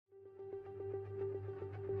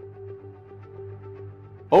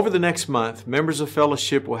Over the next month, members of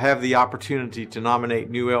fellowship will have the opportunity to nominate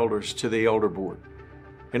new elders to the elder board.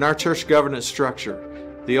 In our church governance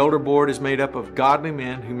structure, the elder board is made up of godly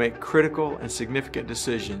men who make critical and significant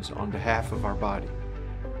decisions on behalf of our body.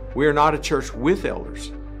 We are not a church with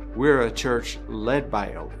elders. We are a church led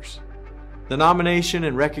by elders. The nomination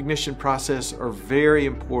and recognition process are very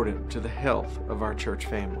important to the health of our church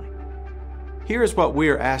family. Here is what we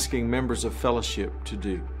are asking members of fellowship to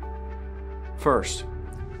do. First,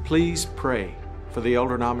 please pray for the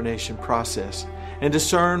elder nomination process and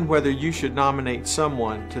discern whether you should nominate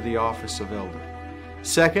someone to the office of elder.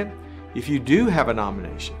 Second, if you do have a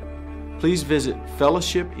nomination, please visit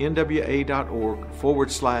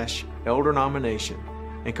fellowshipnwa.org/elder nomination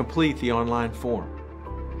and complete the online form.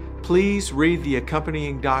 Please read the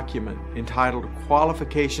accompanying document entitled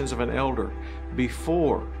Qualifications of an Elder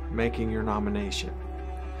before making your nomination.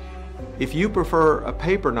 If you prefer a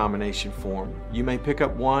paper nomination form, you may pick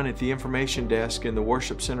up one at the information desk in the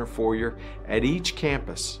Worship Center foyer at each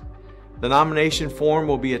campus. The nomination form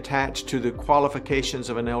will be attached to the Qualifications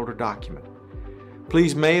of an Elder document.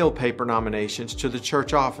 Please mail paper nominations to the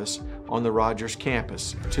church office on the Rogers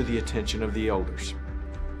campus to the attention of the elders.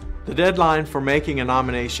 The deadline for making a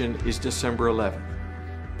nomination is December 11th.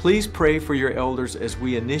 Please pray for your elders as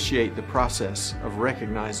we initiate the process of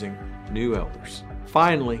recognizing new elders.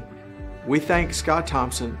 Finally, we thank Scott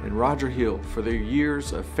Thompson and Roger Hill for their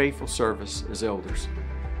years of faithful service as elders.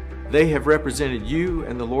 They have represented you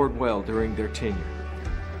and the Lord well during their tenure.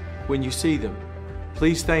 When you see them,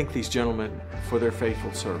 please thank these gentlemen for their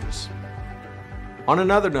faithful service. On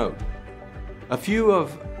another note, a few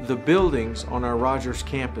of the buildings on our Rogers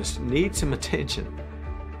campus need some attention.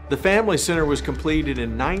 The Family Center was completed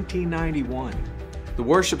in 1991. The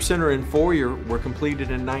Worship Center and foyer were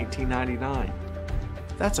completed in 1999.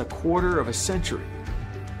 That's a quarter of a century.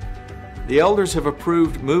 The elders have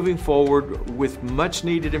approved moving forward with much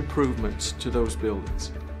needed improvements to those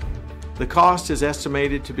buildings. The cost is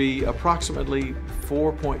estimated to be approximately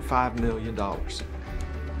 $4.5 million.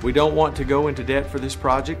 We don't want to go into debt for this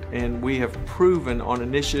project, and we have proven on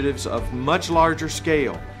initiatives of much larger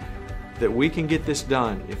scale that we can get this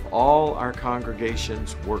done if all our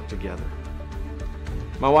congregations work together.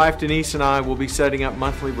 My wife Denise and I will be setting up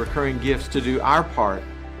monthly recurring gifts to do our part,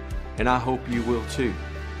 and I hope you will too.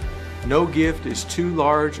 No gift is too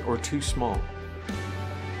large or too small.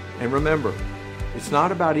 And remember, it's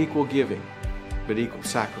not about equal giving, but equal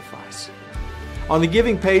sacrifice. On the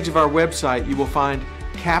giving page of our website, you will find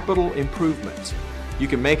capital improvements. You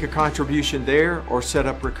can make a contribution there or set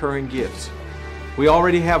up recurring gifts. We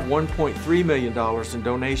already have $1.3 million in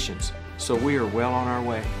donations, so we are well on our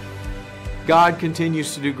way. God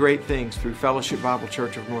continues to do great things through Fellowship Bible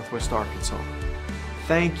Church of Northwest Arkansas.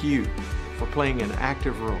 Thank you for playing an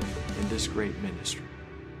active role in this great ministry.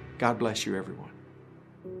 God bless you, everyone.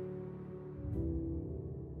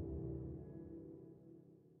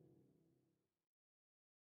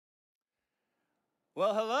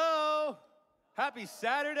 Well, hello. Happy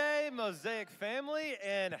Saturday, Mosaic family,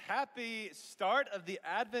 and happy start of the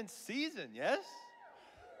Advent season, yes?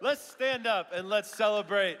 Let's stand up and let's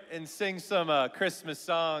celebrate and sing some Christmas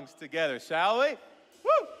songs together, shall we?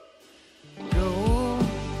 Woo! Go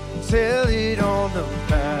tell it on the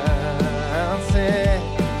mountain,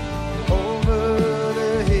 over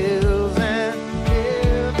the hills and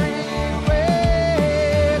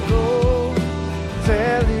everywhere. Go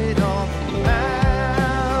tell it on the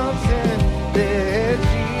mountain that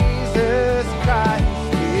Jesus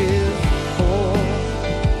Christ is born.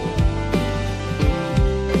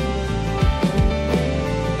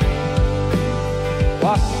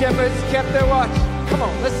 While shepherds kept their watch. Come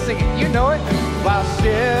on, let's sing it. You know it. While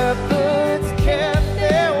shepherds kept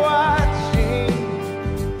their watching,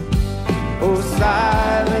 oh,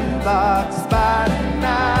 silent thoughts by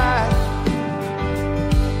night,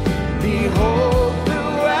 behold,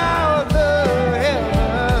 throughout the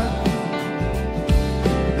heaven,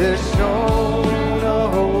 there shone a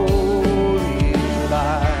holy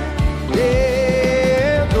light.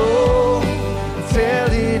 Yeah, go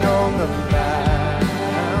tell it on the mountain,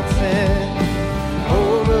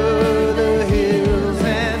 over the hill.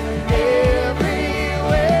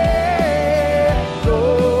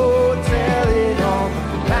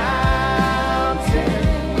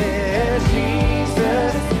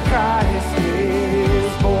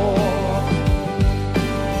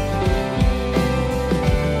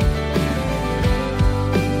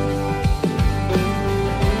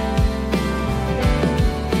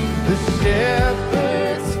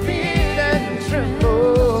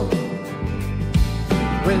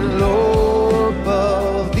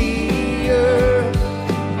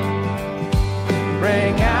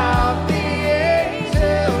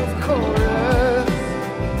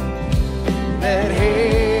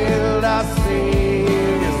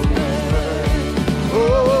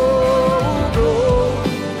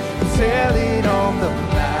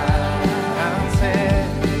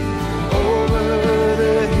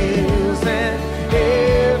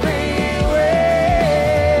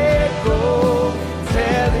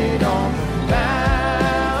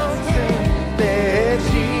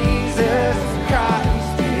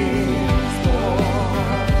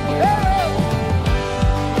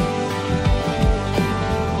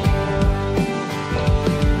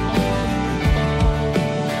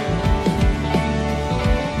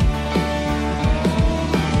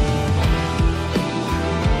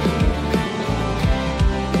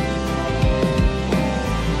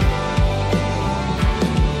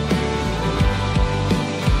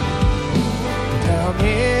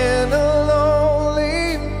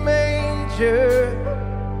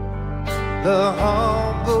 the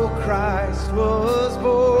humble Christ was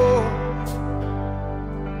born,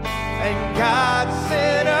 and God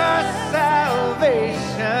sent us salvation,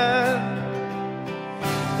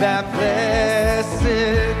 that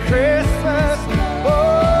blessed Christmas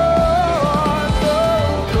morn. So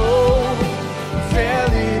go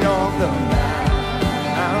tell it on the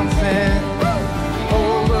mountain,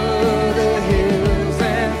 over the hills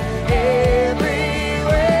and everywhere.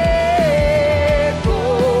 Go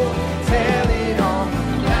tell it on the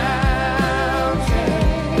mountain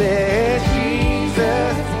that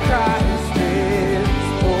Jesus Christ is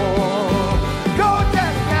born. Go tell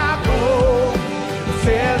it now, go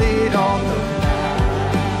tell it on the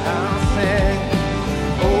mountain,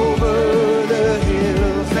 over the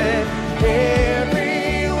hills and everywhere.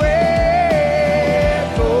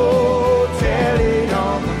 Go tell it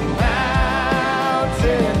on the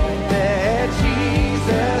mountain that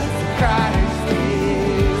Jesus Christ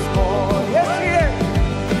is born. Yes, here,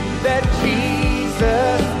 that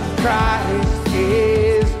Jesus Christ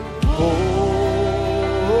is born.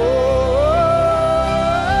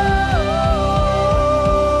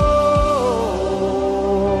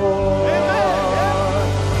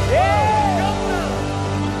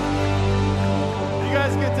 You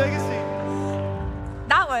guys can take a seat.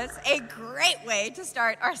 That was a great way to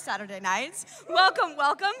start our Saturday nights. Welcome to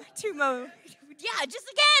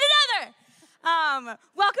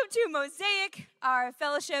welcome to Mosaic, our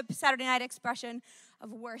fellowship Saturday night expression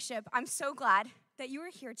of worship. I'm so glad that you are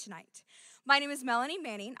here tonight. My name is Melanie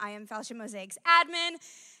Manning. I am Fellowship Mosaic's admin,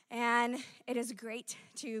 and it is great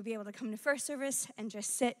to be able to come to first service and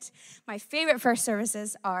just sit. My favorite first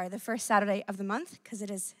services are the first Saturday of the month because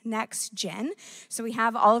it is next gen. So we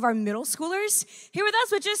have all of our middle schoolers here with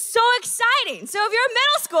us, which is so exciting. So if you're a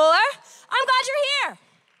middle schooler, I'm glad you're here.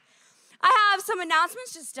 I have some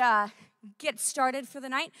announcements, just get started for the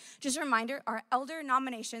night. Just a reminder, our elder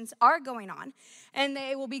nominations are going on, and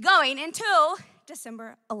they will be going until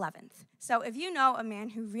December 11th. So if you know a man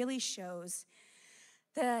who really shows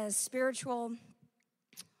the spiritual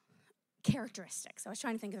characteristics, I was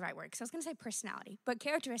trying to think of the right word, because I was going to say personality, but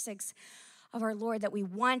characteristics of our Lord that we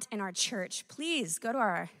want in our church, please go to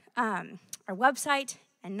our website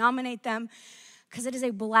and nominate them, because it is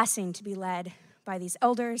a blessing to be led by these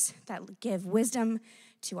elders that give wisdom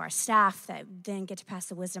to our staff that then get to pass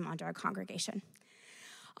the wisdom onto our congregation.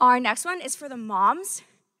 Our next one is for the moms.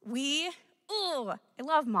 I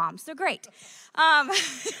love moms. They're great.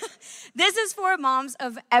 This is for moms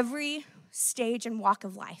of every stage and walk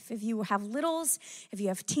of life. If you have littles, if you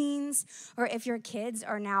have teens, or if your kids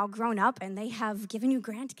are now grown up and they have given you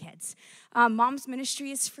grandkids, Mom's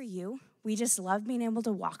Ministry is for you. We just love being able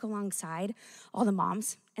to walk alongside all the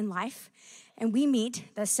moms in life. And we meet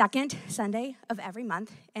the second Sunday of every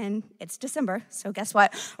month, and it's December, so guess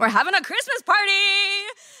what? We're having a Christmas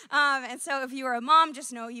party! And so if you are a mom,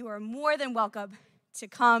 just know you are more than welcome to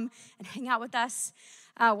come and hang out with us.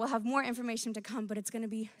 We'll have more information to come, but it's going to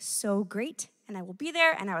be so great, and I will be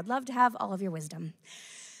there, and I would love to have all of your wisdom.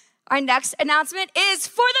 Our next announcement is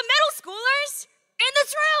for the middle schoolers in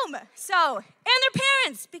this room, and their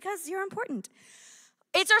parents, because you're important.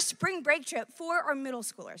 It's our spring break trip for our middle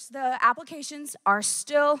schoolers. The applications are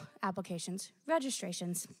still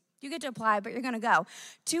registrations. You get to apply, but you're going to go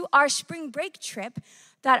to our spring break trip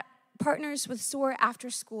that partners with SOAR After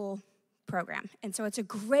School program. And so it's a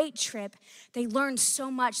great trip. They learn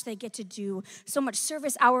so much. They get to do so much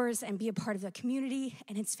service hours and be a part of the community,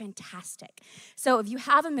 and it's fantastic. So if you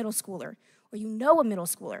have a middle schooler or you know a middle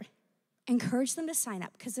schooler, encourage them to sign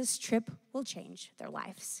up because this trip will change their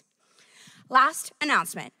lives. Last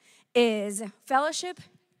announcement is Fellowship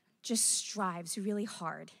just strives really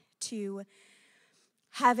hard to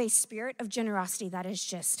have a spirit of generosity that is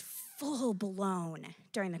just full blown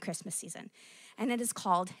during the Christmas season. And it is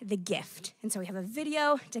called The Gift. And so we have a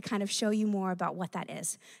video to kind of show you more about what that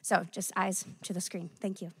is. So just eyes to the screen.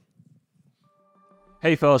 Thank you.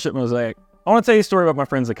 Hey, Fellowship Mosaic. I want to tell you a story about my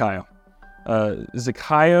friend Zakayo.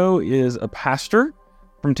 Zakayo is a pastor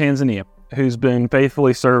from Tanzania who's been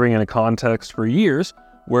faithfully serving in a context for years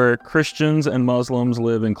where Christians and Muslims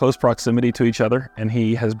live in close proximity to each other, and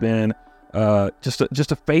he has been just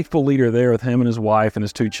a faithful leader there with him and his wife and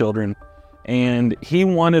his 2 children. And he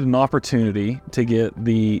wanted an opportunity to get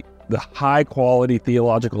the high-quality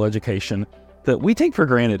theological education that we take for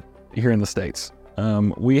granted here in the States.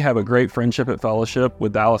 We have a great friendship at Fellowship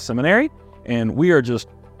with Dallas Seminary, and we are just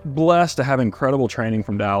blessed to have incredible training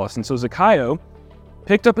from Dallas. And so Zakayo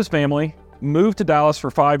picked up his family, moved to Dallas for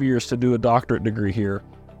 5 years to do a doctorate degree here,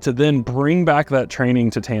 to then bring back that training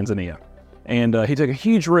to Tanzania. And he took a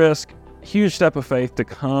huge risk, huge step of faith to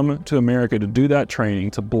come to America to do that training,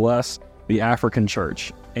 to bless the African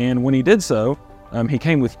church. And when he did so, he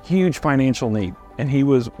came with huge financial need, and he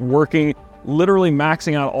was working, literally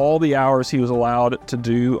maxing out all the hours he was allowed to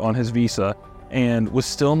do on his visa, and was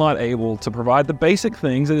still not able to provide the basic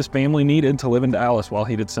things that his family needed to live in Dallas while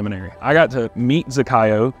he did seminary. I got to meet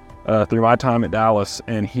Zakayo through my time at Dallas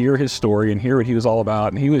and hear his story and hear what he was all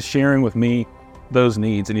about. And he was sharing with me those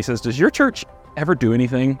needs. And he says, does your church ever do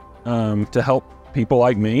anything to help people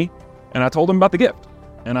like me? And I told him about the gift.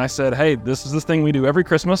 And I said, hey, this is this thing we do every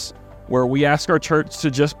Christmas where we ask our church to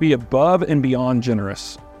just be above and beyond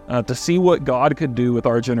generous, to see what God could do with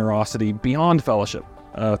our generosity beyond fellowship.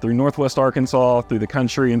 Through Northwest Arkansas, through the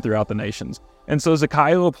country, and throughout the nations. And so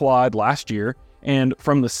Zakayo applied last year, and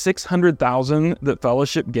from the $600,000 that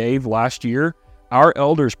Fellowship gave last year, our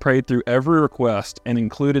elders prayed through every request and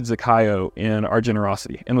included Zakayo in our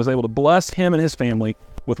generosity, and was able to bless him and his family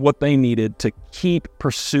with what they needed to keep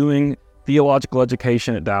pursuing theological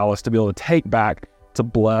education at Dallas, to be able to take back to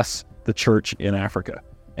bless the church in Africa.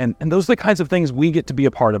 And those are the kinds of things we get to be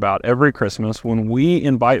a part about every Christmas when we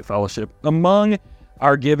invite Fellowship, among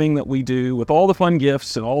our giving that we do with all the fun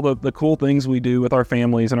gifts and all the cool things we do with our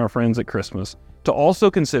families and our friends at Christmas, to also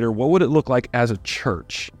consider what would it look like as a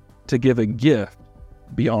church to give a gift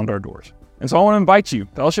beyond our doors. And so I want to invite you,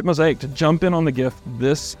 Fellowship Mosaic, to jump in on the gift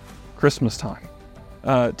this Christmas time,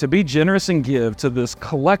 to be generous and give to this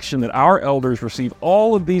collection that our elders receive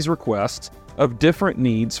all of these requests of different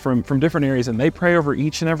needs from different areas, and they pray over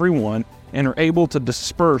each and every one and are able to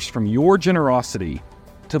disperse from your generosity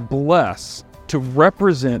to bless, to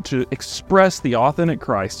represent, to express the authentic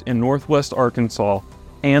Christ in Northwest Arkansas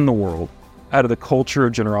and the world out of the culture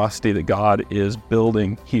of generosity that God is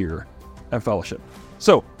building here at Fellowship.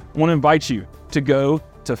 So I want to invite you to go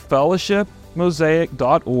to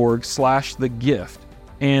fellowshipmosaic.org/thegift.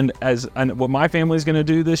 And what my family is going to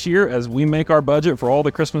do this year, as we make our budget for all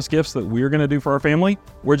the Christmas gifts that we're going to do for our family,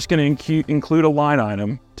 we're just going to include a line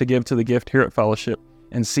item to give to the gift here at Fellowship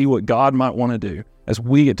and see what God might want to do as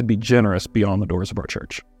we get to be generous beyond the doors of our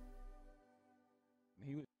church.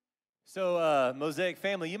 So, Mosaic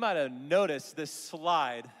family, you might have noticed this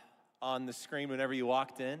slide on the screen whenever you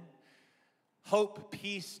walked in. Hope,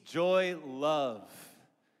 peace, joy, love,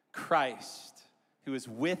 Christ, who is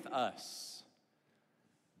with us.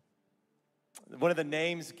 One of the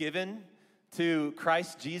names given to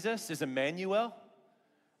Christ Jesus is Emmanuel.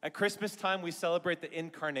 At Christmas time, we celebrate the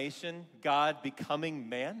incarnation, God becoming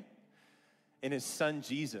man, in his son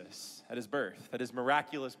Jesus at his birth, at his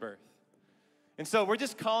miraculous birth. And so we're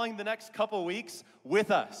just calling the next couple weeks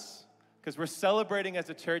with us, because we're celebrating as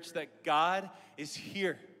a church that God is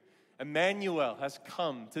here. Emmanuel has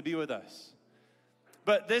come to be with us.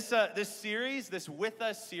 But this series, this With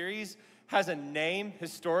Us series, has a name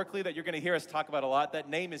historically that you're going to hear us talk about a lot. That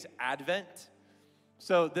name is Advent.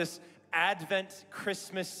 So this Advent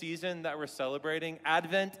Christmas season that we're celebrating,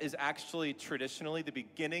 Advent is actually traditionally the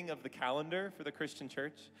beginning of the calendar for the Christian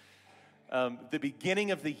church. The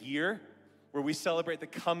beginning of the year where we celebrate the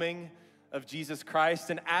coming of Jesus Christ.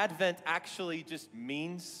 And Advent actually just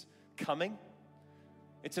means coming.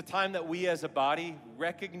 It's a time that we as a body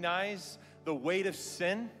recognize the weight of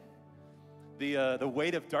sin, the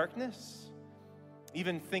weight of darkness.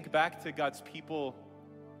 Even think back to God's people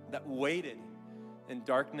that waited in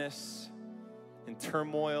darkness, in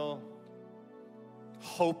turmoil,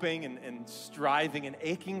 hoping and striving and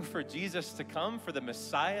aching for Jesus to come, for the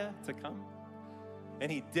Messiah to come.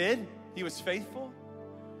 And he did. He was faithful.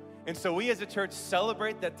 And so we as a church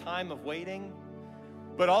celebrate that time of waiting,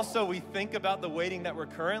 but also we think about the waiting that we're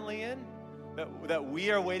currently in, that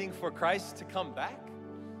we are waiting for Christ to come back,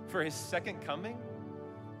 for his second coming,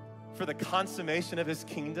 for the consummation of his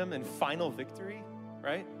kingdom and final victory,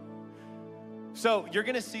 right? So you're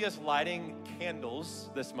going to see us lighting candles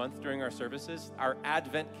this month during our services, our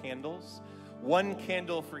Advent candles, one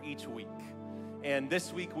candle for each week. And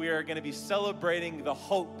this week we are going to be celebrating the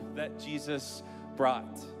hope that Jesus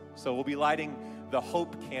brought. So we'll be lighting the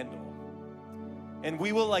hope candle. And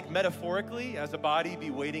we will, like metaphorically, as a body, be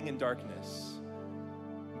waiting in darkness,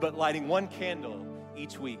 but lighting one candle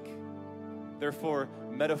each week. Therefore,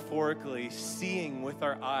 metaphorically, seeing with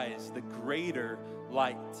our eyes the greater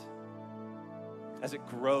light as it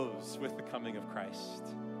grows with the coming of Christ.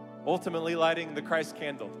 Ultimately, lighting the Christ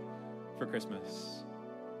candle for Christmas.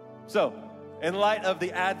 So, in light of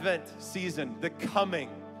the Advent season, the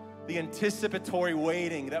coming, the anticipatory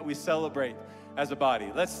waiting that we celebrate as a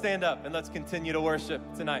body, let's stand up and let's continue to worship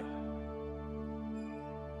tonight.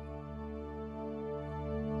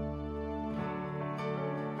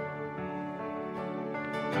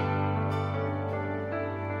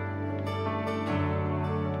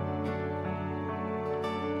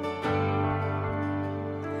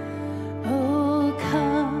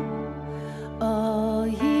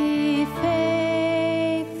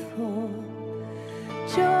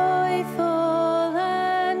 joyful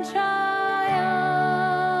and triumphant.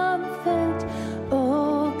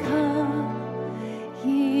 Oh, come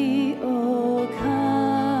ye, oh,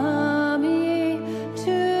 come ye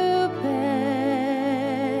to Bethlehem.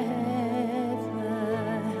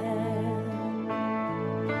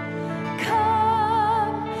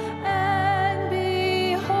 Come and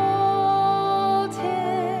behold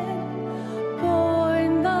him,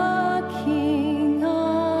 born the King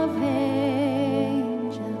of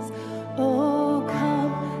angels. Oh,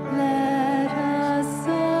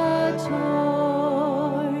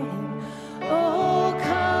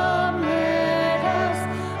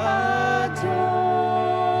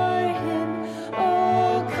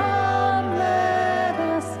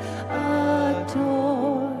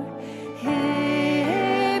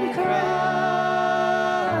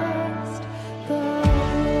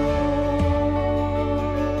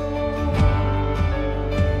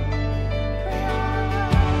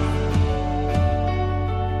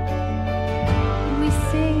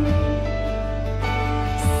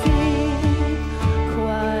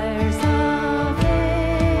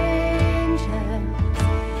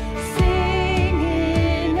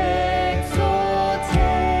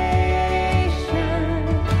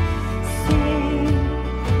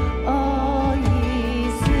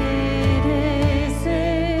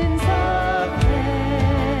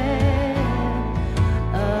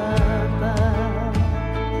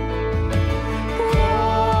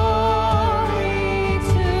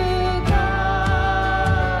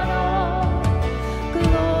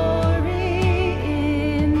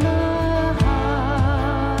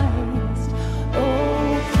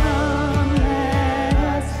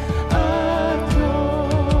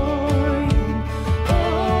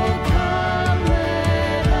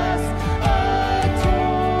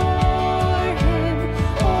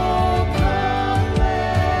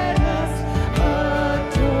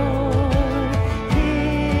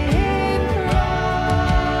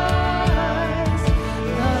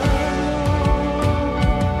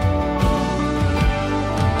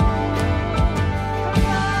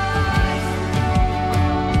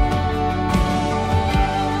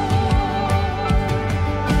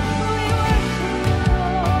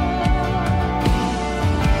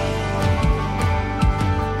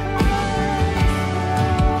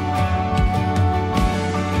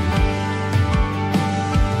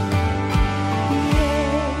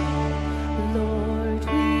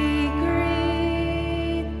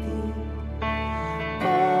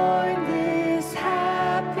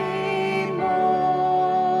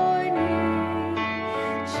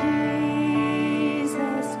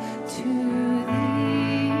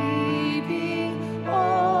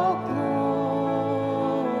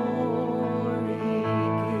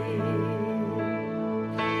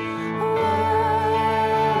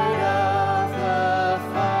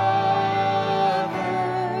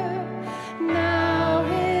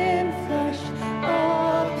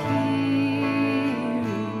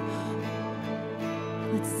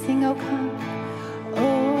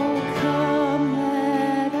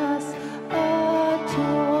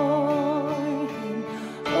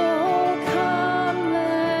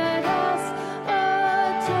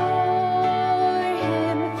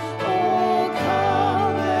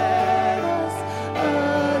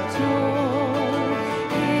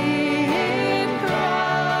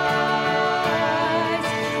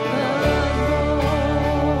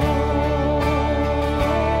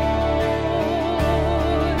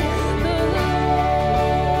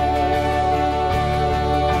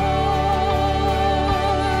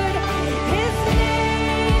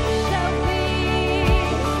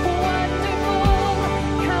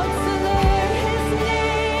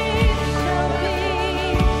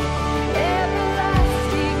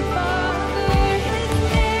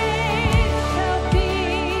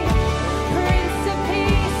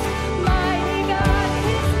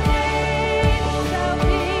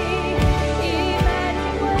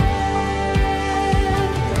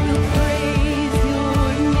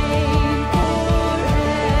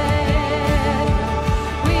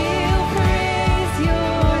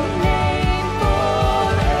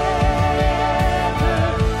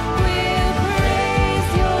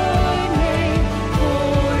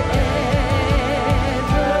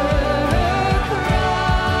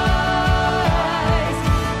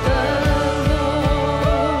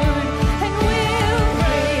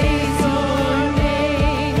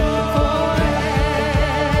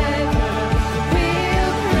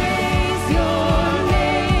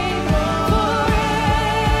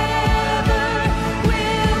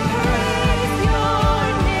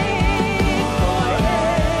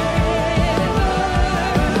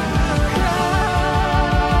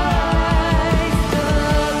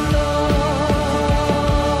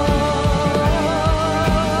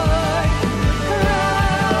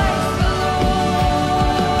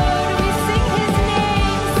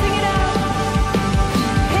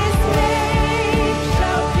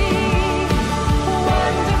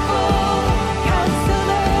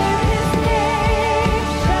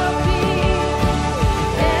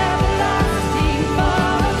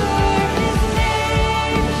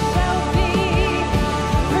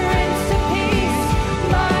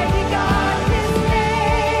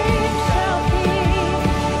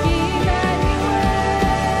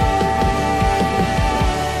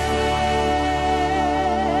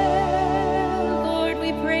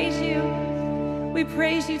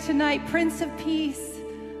 Prince of Peace,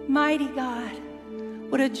 mighty God.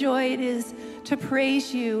 What a joy it is to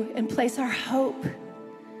praise you and place our hope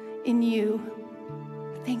in you.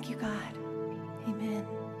 Thank you, God. Amen.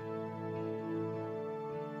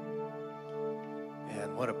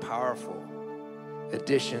 And what a powerful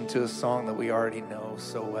addition to a song that we already know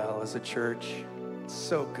so well as a church. It's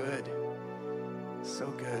so good.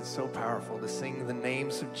 So good, so powerful to sing the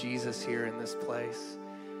names of Jesus here in this place.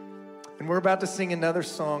 And we're about to sing another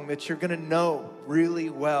song that you're going to know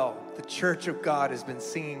really well. The Church of God has been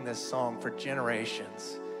singing this song for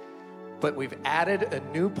generations. But we've added a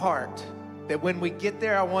new part that when we get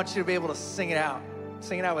there, I want you to be able to sing it out.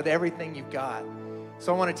 Sing it out with everything you've got.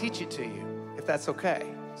 So I want to teach it to you, if that's okay.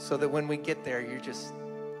 So that when we get there, you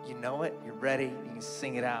know it, you're ready, you can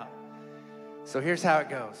sing it out. So here's how it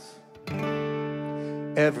goes.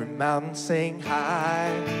 Every mountain sing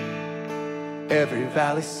high, every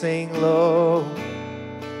valley sing low,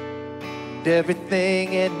 and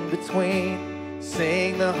everything in between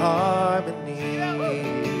sing the harmony.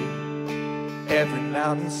 Every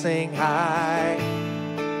mountain sing high,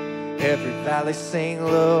 every valley sing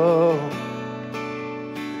low,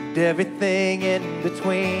 and everything in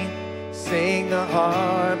between sing the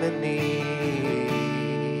harmony.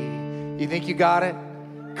 You think you got it?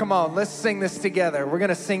 Come on, let's sing this together. We're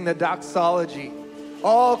gonna sing the doxology.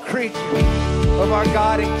 All creatures of our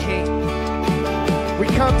God and King. We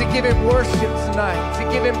come to give him worship tonight, to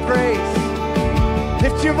give him praise.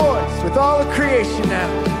 Lift your voice with all of creation now.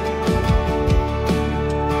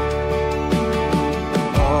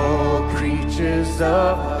 All creatures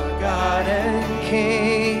of our God and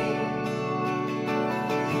King,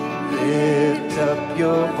 lift up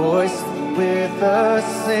your voice with us,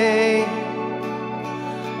 sing.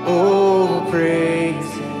 Oh,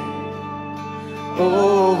 praise him.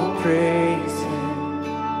 Oh, praise him.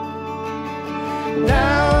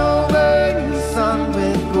 Now burning sun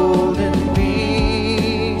with golden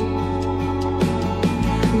beam.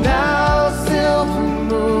 Now silver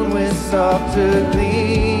moon with softer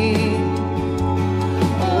gleam.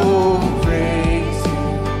 Oh, praise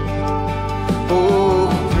him. Oh,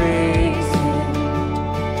 praise him.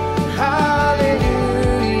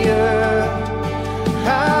 Hallelujah.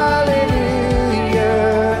 Hallelujah.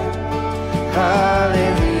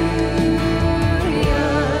 Hallelujah.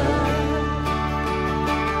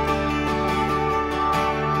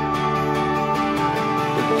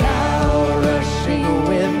 The loud rushing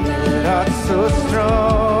wind that art so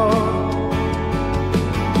strong,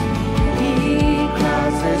 he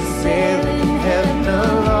clouds that sail in heaven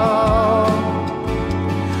along.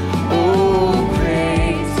 Oh,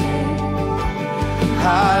 praise him.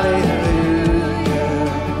 Hallelujah.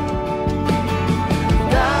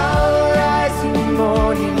 Now rising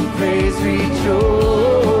morning praise rejoice.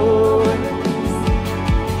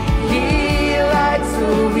 He lights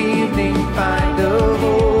of evening find a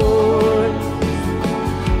voice.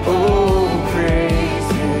 Oh, praise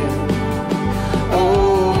him.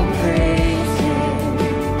 Oh, praise him.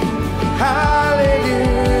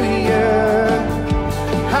 Hallelujah.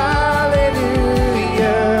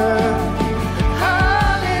 Hallelujah.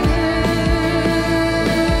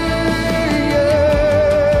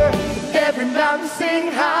 Hallelujah. Every mountain sing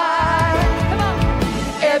high,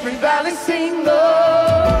 every valley sing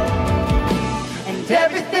low, and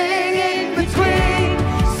everything in between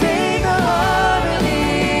sing a harmony.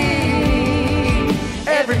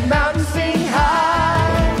 Every mountain sing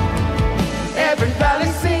high, every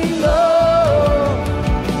valley sing low,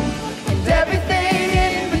 and everything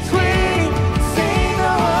in between sing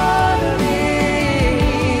a harmony.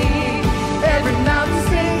 Every mountain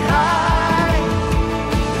sing high,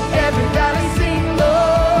 every valley sing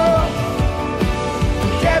low,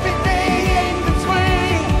 and everything in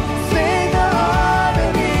between sing a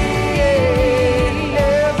harmony.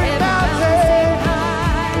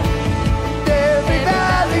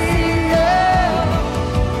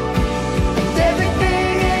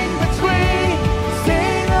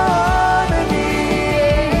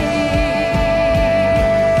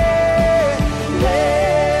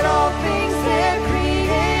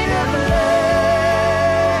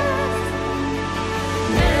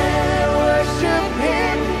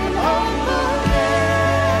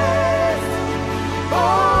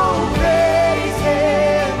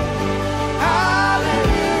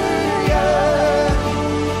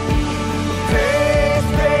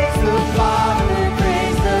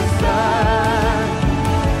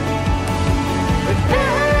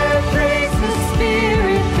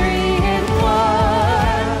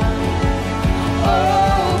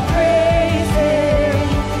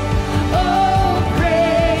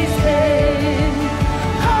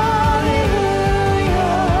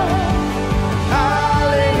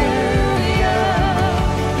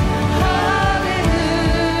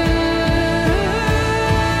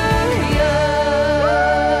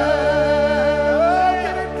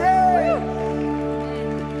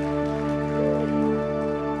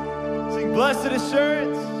 Blessed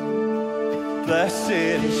assurance, blessed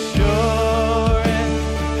assurance,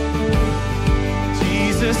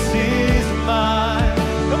 Jesus is mine.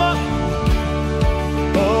 Come on.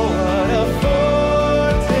 Oh, what a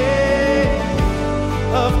foretaste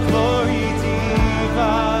of glory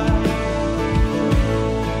divine,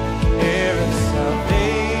 heir of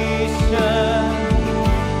salvation,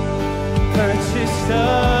 purchased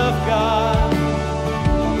of God,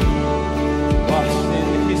 washed in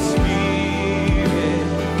His Spirit,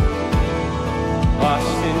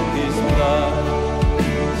 washed in His blood.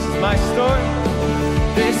 This is my story.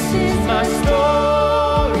 This is my story.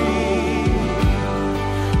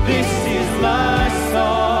 This is my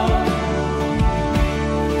song,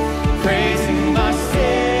 praising my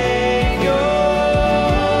Savior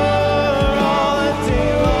all the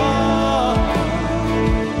day long.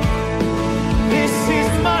 This is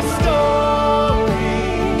my story.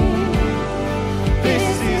 This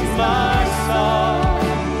is my song,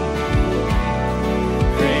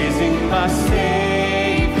 praising my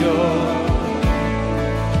Savior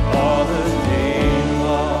all the day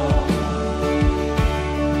long.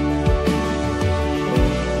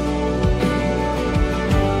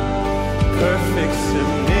 Perfect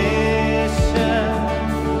submission,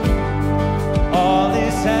 all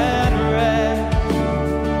is at rest.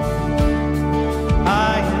 I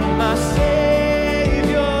and my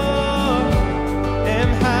Savior am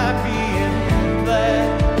happy and glad,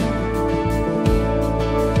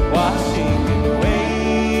 watching and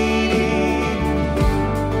waiting,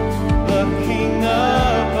 looking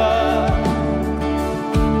above,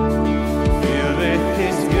 filled with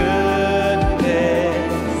His goodness,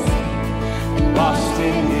 washed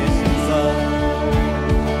in His blood.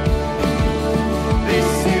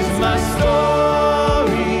 This is my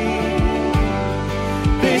story.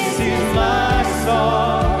 This is my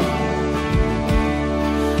song,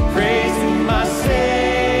 praising my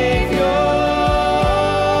Savior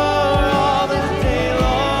all the day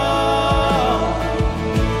long.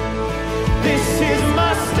 This is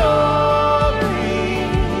my story.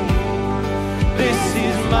 This is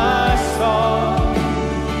my song,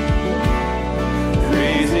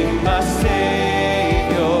 praising my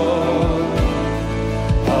Savior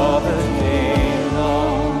all the day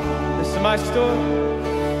long. This is my story.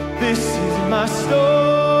 This is my story.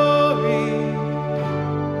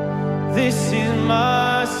 This is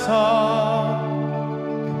my song,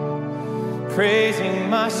 praising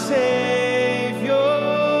my Savior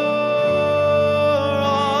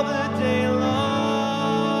all the day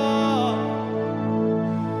long.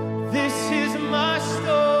 This is my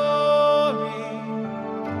story.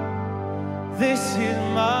 This is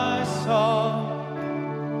my song,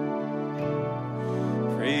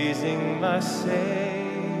 praising my Savior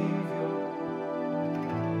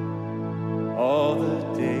all the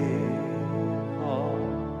day long.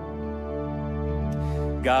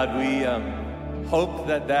 God, we hope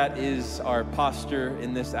that that is our posture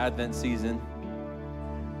in this Advent season,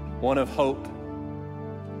 one of hope,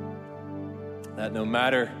 that no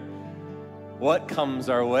matter what comes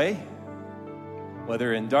our way,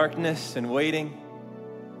 whether in darkness and waiting,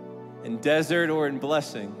 in desert or in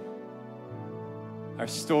blessing, our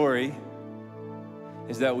story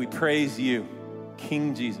is that we praise you,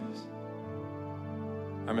 King Jesus,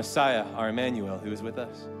 our Messiah, our Emmanuel, who is with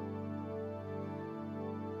us.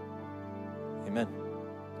 Amen.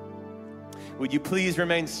 Would you please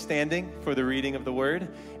remain standing for the reading of the word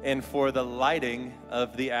and for the lighting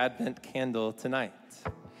of the Advent candle tonight?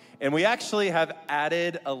 And we actually have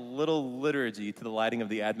added a little liturgy to the lighting of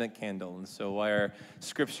the Advent candle. And so while our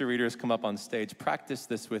scripture readers come up on stage, practice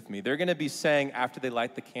this with me. They're going to be saying, after they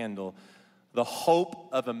light the candle, the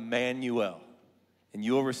hope of Emmanuel. And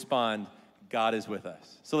you will respond, God is with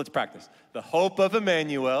us. So let's practice. The hope of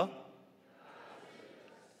Emmanuel.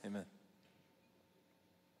 Amen.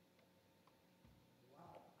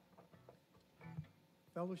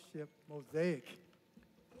 Fellowship Mosaic,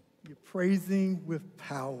 you're praising with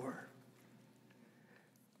power.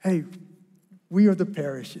 Hey, we are the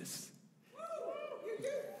parishes.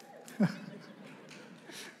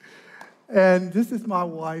 And this is my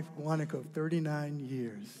wife, Guanica, of 39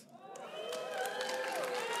 years.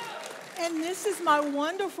 And this is my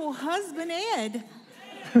wonderful husband, Ed.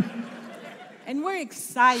 And we're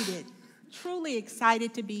excited, truly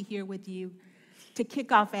excited to be here with you to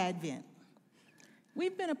kick off Advent.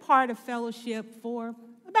 We've been a part of fellowship for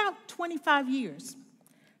about 25 years.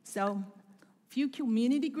 So, a few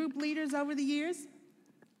community group leaders over the years,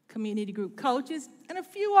 community group coaches, and a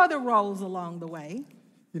few other roles along the way.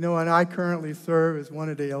 You know, and I currently serve as one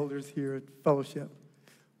of the elders here at Fellowship.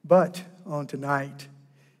 But on tonight,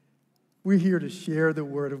 we're here to share the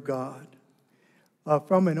Word of God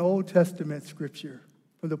from an Old Testament scripture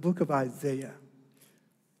from the book of Isaiah,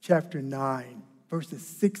 chapter 9, verses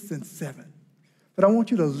 6 and 7. But I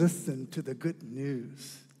want you to listen to the good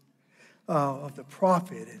news of the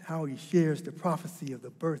prophet and how he shares the prophecy of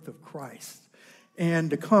the birth of Christ and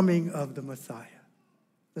the coming of the Messiah.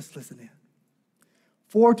 Let's listen in.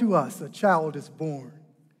 For to us a child is born,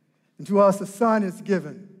 and to us a son is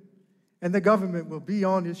given, and the government will be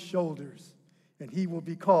on his shoulders, and he will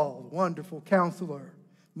be called Wonderful Counselor,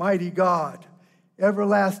 Mighty God,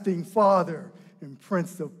 Everlasting Father, and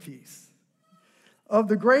Prince of Peace. Of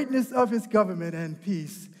the greatness of his government and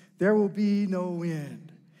peace, there will be no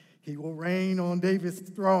end. He will reign on David's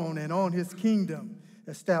throne and on his kingdom,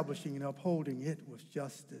 establishing and upholding it with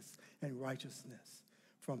justice and righteousness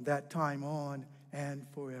from that time on and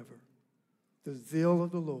forever. The zeal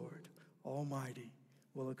of the Lord Almighty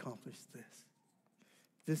will accomplish this.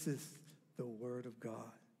 This is the word of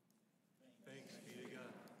God. Thanks be to God.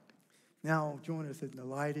 Now join us in the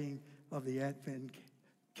lighting of the Advent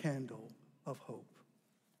candle of hope.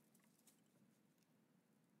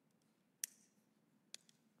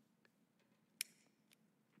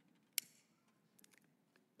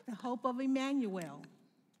 The hope of Emmanuel.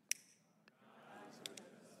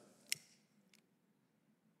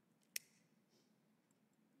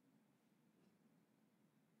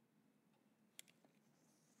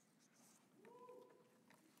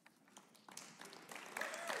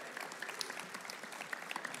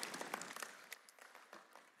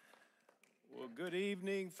 Well, good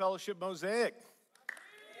evening, Fellowship Mosaic.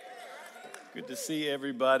 Good to see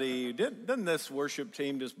everybody. Doesn't this worship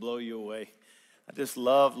team just blow you away? I just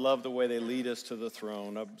love the way they lead us to the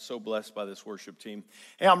throne. I'm so blessed by this worship team.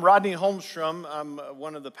 Hey, I'm Rodney Holmstrom. I'm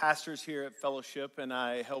one of the pastors here at Fellowship, and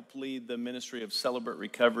I help lead the ministry of Celebrate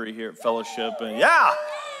Recovery here at Fellowship. And yeah,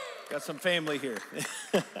 got some family here.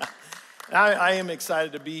 I am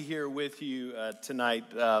excited to be here with you tonight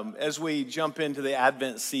as we jump into the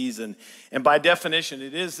Advent season. And by definition,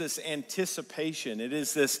 it is this anticipation. It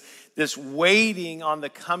is this waiting on the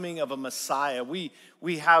coming of a Messiah.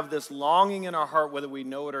 We have this longing in our heart, whether we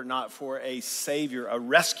know it or not, for a Savior, a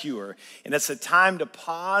rescuer. And it's a time to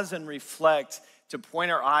pause and reflect, to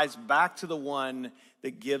point our eyes back to the one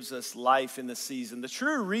that gives us life in the season. The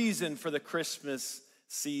true reason for the Christmas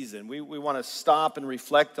season. We want to stop and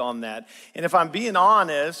reflect on that. And if I'm being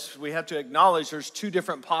honest, we have to acknowledge there's two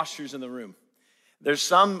different postures in the room. There's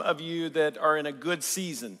some of you that are in a good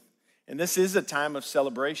season, and this is a time of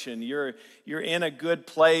celebration. You're in a good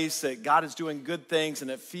place, that God is doing good things,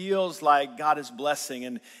 and it feels like God is blessing,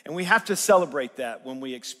 and we have to celebrate that when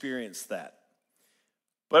we experience that.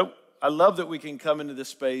 But I love that we can come into this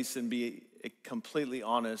space and be completely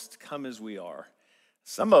honest, come as we are.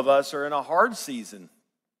 Some of us are in a hard season.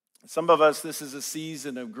 Some of us, this is a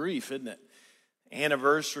season of grief, isn't it?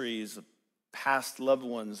 Anniversaries of past loved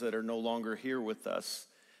ones that are no longer here with us.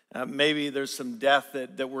 Maybe there's some death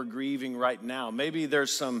that we're grieving right now. Maybe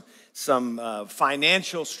there's some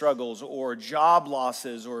financial struggles or job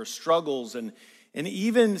losses or struggles and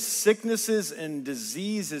even sicknesses and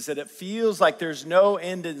diseases that it feels like there's no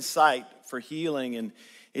end in sight for healing, and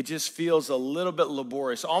it just feels a little bit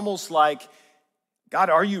laborious, almost like,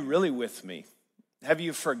 God, are you really with me? Have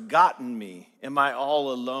you forgotten me? Am I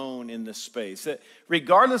all alone in this space?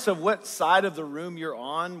 Regardless of what side of the room you're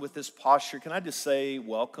on with this posture, can I just say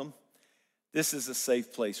welcome? This is a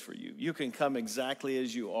safe place for you. You can come exactly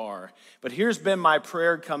as you are. But here's been my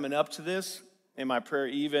prayer coming up to this, and my prayer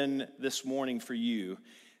even this morning for you,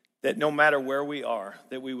 that no matter where we are,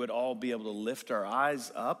 that we would all be able to lift our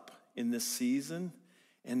eyes up in this season.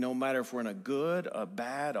 And no matter if we're in a good, a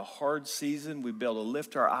bad, a hard season, we'd be able to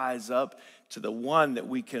lift our eyes up to the one that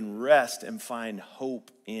we can rest and find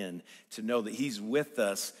hope in, to know that he's with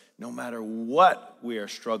us no matter what we are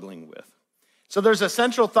struggling with. So there's a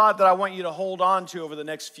central thought that I want you to hold on to over the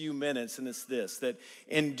next few minutes, and it's this, that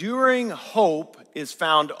enduring hope is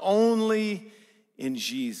found only in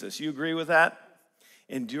Jesus. You agree with that?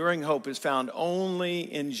 Enduring hope is found only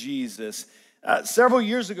in Jesus. Several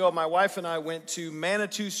years ago, my wife and I went to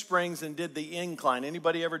Manitou Springs and did the incline.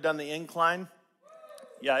 Anybody ever done the incline?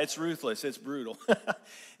 Yeah, it's ruthless. It's brutal.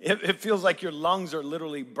 It feels like your lungs are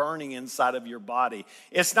literally burning inside of your body.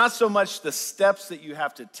 It's not so much the steps that you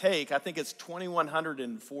have to take. I think it's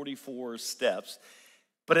 2,144 steps.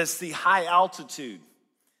 But it's the high altitude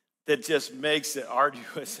that just makes it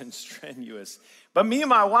arduous and strenuous. But me and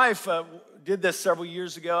my wife did this several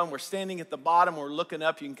years ago, and we're standing at the bottom, we're looking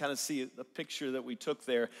up. You can kind of see the picture that we took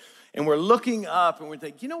there. And we're looking up, and we're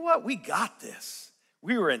thinking, you know what? We got this.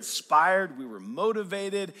 We were inspired, we were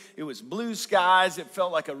motivated, it was blue skies, it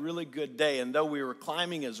felt like a really good day. And though we were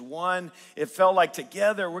climbing as one, it felt like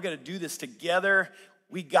together, we're gonna do this together.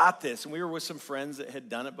 We got this. And we were with some friends that had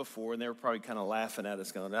done it before, and they were probably kind of laughing at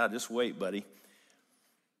us, going, just wait, buddy.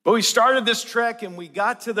 But we started this trek, and we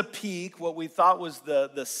got to the peak, what we thought was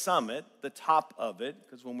the summit, the top of it,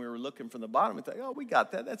 because when we were looking from the bottom, we thought, we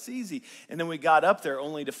got that, that's easy. And then we got up there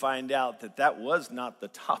only to find out that that was not the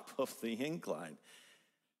top of the incline.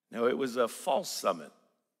 No, it was a false summit.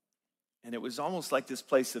 And it was almost like this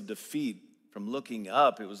place of defeat. From looking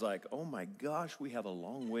up, it was like, oh my gosh, we have a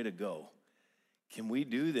long way to go. Can we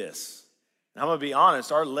do this? And I'm going to be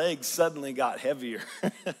honest, our legs suddenly got heavier.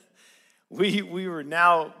 We were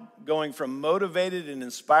now going from motivated and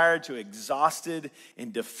inspired to exhausted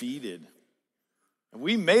and defeated. And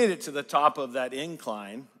we made it to the top of that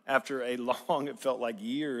incline after a long, it felt like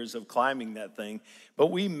years of climbing that thing, but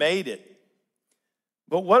we made it.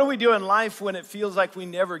 But what do we do in life when it feels like we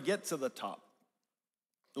never get to the top?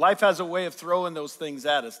 Life has a way of throwing those things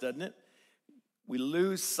at us, doesn't it? We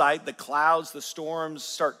lose sight, the clouds, the storms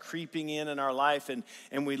start creeping in our life,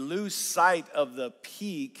 and we lose sight of the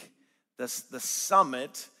peak, the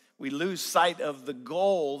summit. We lose sight of the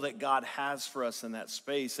goal that God has for us in that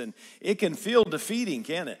space, and it can feel defeating,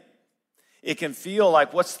 can't it? It can feel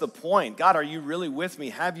like, what's the point? God, are you really with me?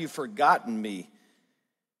 Have you forgotten me?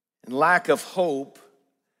 And lack of hope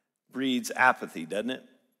breeds apathy, doesn't it?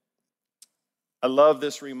 I love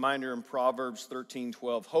this reminder in Proverbs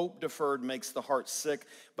 13:12. Hope deferred makes the heart sick,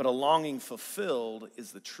 but a longing fulfilled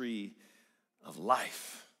is the tree of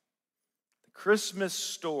life. The Christmas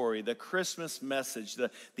story, the Christmas message,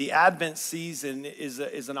 the Advent season is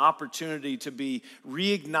an opportunity to be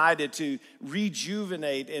reignited, to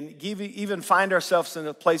rejuvenate, and even find ourselves in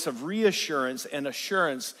a place of reassurance and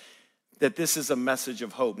assurance that this is a message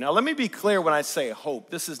of hope. Now, let me be clear when I say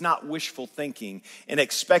hope. This is not wishful thinking and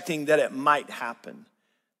expecting that it might happen.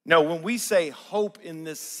 No, when we say hope in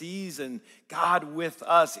this season, God with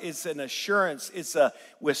us, it's an assurance. It's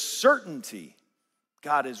with certainty.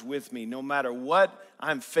 God is with me no matter what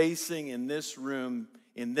I'm facing in this room,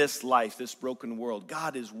 in this life, this broken world.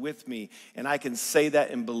 God is with me, and I can say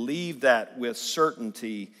that and believe that with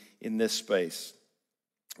certainty in this space.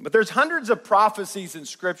 But there's hundreds of prophecies in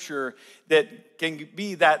Scripture that can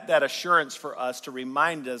be that assurance for us to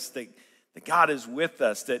remind us that God is with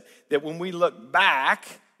us, that when we look back,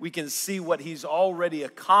 we can see what He's already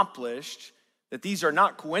accomplished, that these are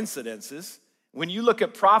not coincidences. When you look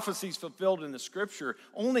at prophecies fulfilled in the Scripture,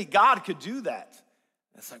 only God could do that.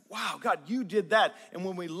 It's like, wow, God, you did that. And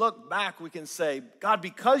when we look back, we can say, God,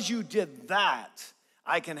 because you did that,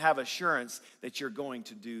 I can have assurance that you're going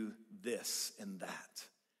to do this and that.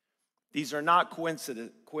 These are not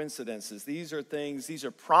coincidences. These are things, these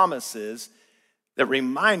are promises that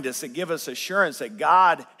remind us, that give us assurance that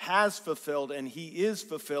God has fulfilled and He is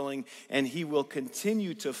fulfilling, and He will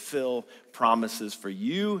continue to fill promises for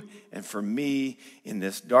you and for me in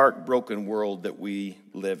this dark, broken world that we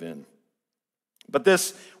live in. But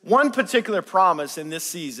this one particular promise in this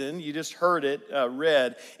season, you just heard it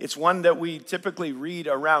read, it's one that we typically read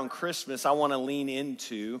around Christmas. I want to lean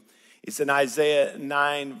into. It's in Isaiah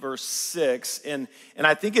 9, verse 6, and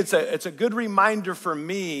I think it's a good reminder for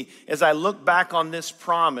me as I look back on this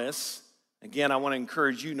promise. Again, I want to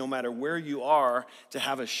encourage you, no matter where you are, to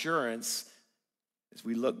have assurance. As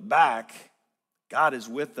we look back, God is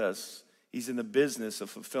with us. He's in the business of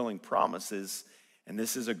fulfilling promises, and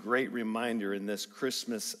this is a great reminder in this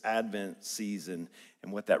Christmas Advent season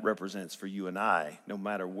and what that represents for you and I, no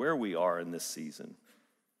matter where we are in this season.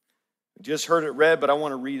 Just heard it read, but I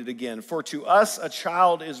want to read it again. For to us a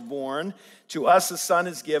child is born, to us a son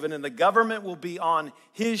is given, and the government will be on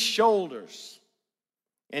His shoulders.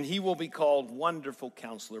 And He will be called Wonderful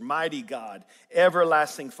Counselor, Mighty God,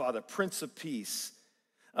 Everlasting Father, Prince of Peace.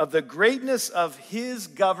 Of the greatness of His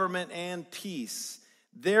government and peace,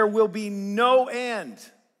 there will be no end.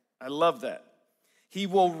 I love that. He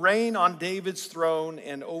will reign on David's throne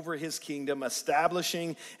and over His kingdom,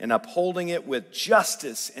 establishing and upholding it with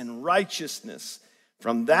justice and righteousness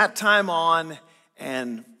from that time on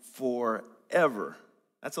and forever.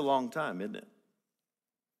 That's a long time, isn't it?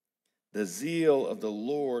 The zeal of the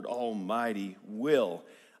Lord Almighty will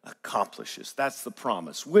accomplish this. That's the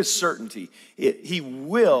promise. With certainty, He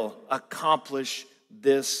will accomplish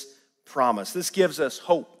this promise. This gives us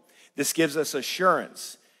hope. This gives us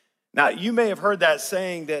assurance. Now, you may have heard that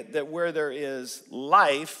saying that where there is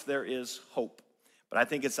life, there is hope. But I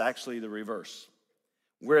think it's actually the reverse.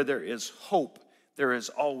 Where there is hope, there is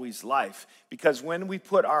always life. Because when we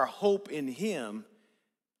put our hope in Him,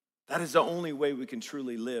 That is the only way we can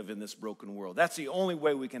truly live in this broken world. That's the only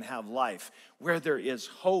way we can have life, where there is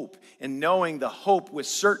hope, and knowing the hope with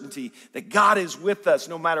certainty that God is with us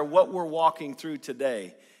no matter what we're walking through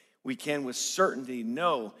today. We can with certainty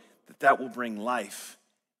know that that will bring life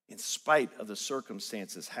in spite of the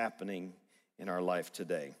circumstances happening in our life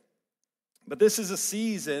today. But this is a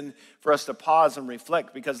season for us to pause and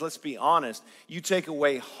reflect, because let's be honest, you take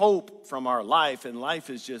away hope from our life and life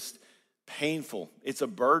is just painful. It's a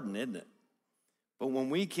burden, isn't it? But when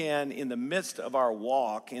we can, in the midst of our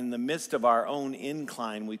walk, in the midst of our own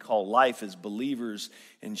incline we call life as believers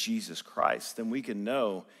in Jesus Christ, then we can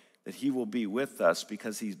know that he will be with us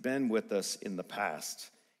because he's been with us in the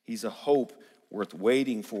past. He's a hope worth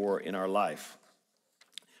waiting for in our life.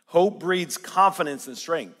 Hope breeds confidence and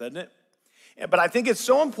strength, doesn't it? But I think it's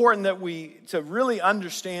so important that to really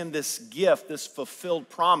understand this gift, this fulfilled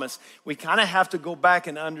promise, we kind of have to go back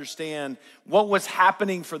and understand what was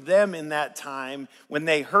happening for them in that time when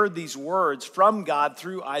they heard these words from God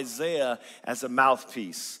through Isaiah as a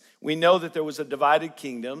mouthpiece. We know that there was a divided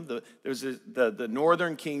kingdom. There was the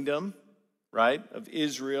northern kingdom, right, of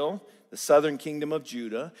Israel, the southern kingdom of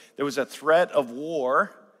Judah. There was a threat of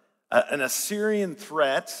war, an Assyrian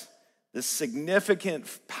threat, this significant,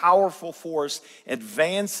 powerful force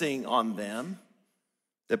advancing on them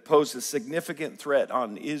that posed a significant threat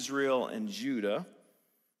on Israel and Judah.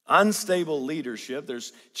 Unstable leadership.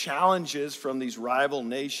 There's challenges from these rival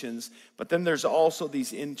nations, but then there's also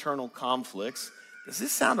these internal conflicts. Does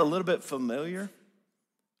this sound a little bit familiar?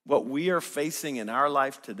 What we are facing in our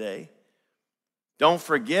life today? Don't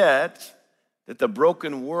forget that the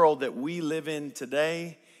broken world that we live in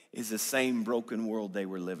today is the same broken world they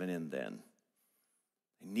were living in then.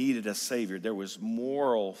 They needed a Savior. There was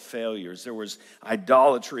moral failures. There was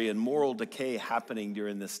idolatry and moral decay happening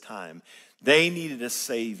during this time. They needed a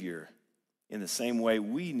Savior in the same way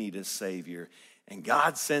we need a Savior. And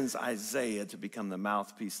God sends Isaiah to become the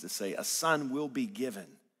mouthpiece to say, a son will be given.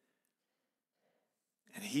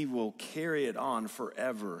 And he will carry it on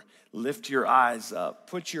forever. Lift your eyes up.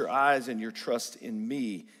 Put your eyes and your trust in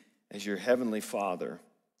me as your heavenly Father.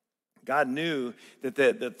 God knew that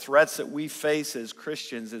the threats that we face as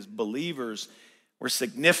Christians, as believers, were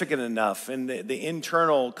significant enough, and the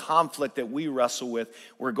internal conflict that we wrestle with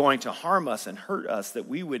were going to harm us and hurt us, that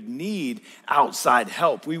we would need outside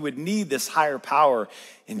help. We would need this higher power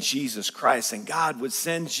in Jesus Christ. And God would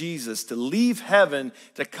send Jesus to leave heaven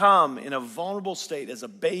to come in a vulnerable state as a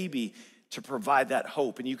baby to provide that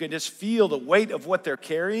hope. And you can just feel the weight of what they're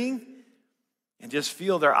carrying and just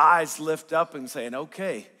feel their eyes lift up and saying,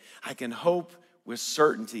 okay, I can hope with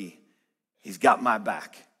certainty he's got my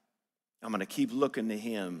back. I'm going to keep looking to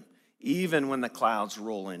him. Even when the clouds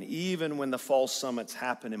roll in, even when the false summits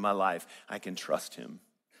happen in my life, I can trust him.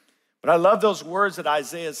 But I love those words that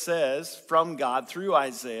Isaiah says from God through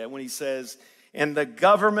Isaiah when he says, and the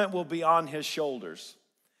government will be on his shoulders.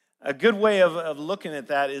 A good way of looking at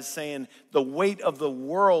that is saying the weight of the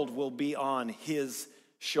world will be on his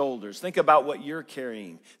shoulders. Think about what you're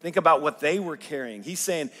carrying. Think about what they were carrying. He's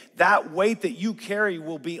saying that weight that you carry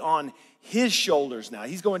will be on his shoulders now.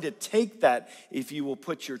 He's going to take that if you will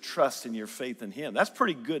put your trust and your faith in him. That's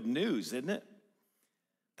pretty good news, isn't it?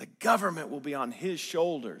 The government will be on his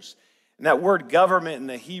shoulders. And that word government in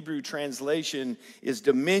the Hebrew translation is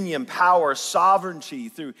dominion, power, sovereignty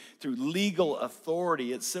through legal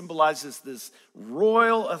authority. It symbolizes this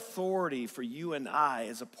royal authority for you and I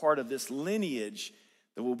as a part of this lineage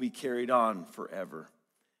that will be carried on forever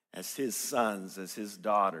as his sons, as his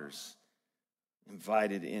daughters,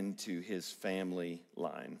 invited into his family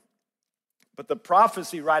line. But the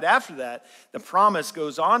prophecy right after that, the promise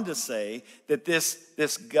goes on to say that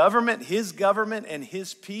this government, his government and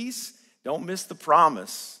his peace, don't miss the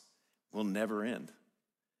promise, will never end.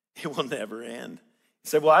 It will never end. You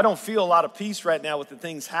say, well, I don't feel a lot of peace right now with the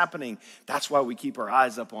things happening. That's why we keep our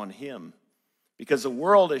eyes up on him. Because the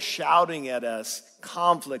world is shouting at us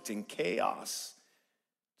conflict and chaos.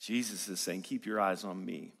 Jesus is saying, keep your eyes on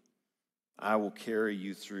me. I will carry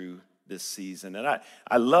you through this season. And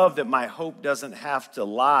I love that my hope doesn't have to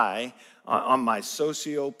lie on my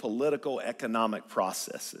socio-political economic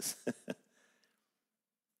processes.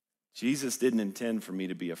 Jesus didn't intend for me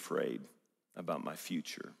to be afraid about my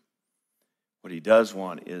future. What he does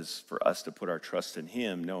want is for us to put our trust in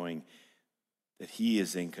him, knowing that he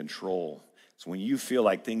is in control. So when you feel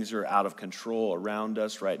like things are out of control around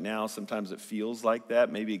us right now, sometimes it feels like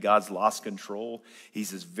that. Maybe God's lost control.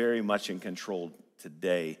 He's as very much in control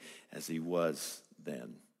today as he was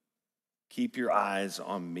then. Keep your eyes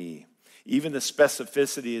on me. Even the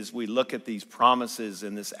specificity as we look at these promises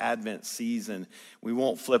in this Advent season, we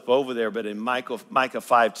won't flip over there, but in Micah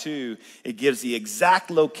 5:2, it gives the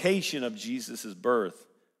exact location of Jesus' birth.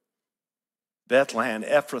 Bethlehem,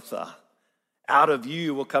 Ephrathah, out of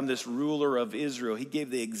you will come this ruler of Israel. He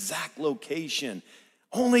gave the exact location.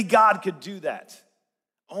 Only God could do that.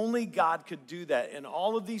 Only God could do that. And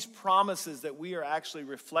all of these promises that we are actually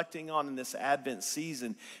reflecting on in this Advent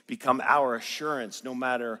season become our assurance no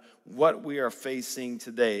matter what we are facing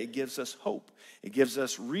today. It gives us hope. It gives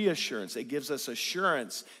us reassurance. It gives us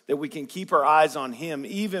assurance that we can keep our eyes on him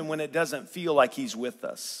even when it doesn't feel like he's with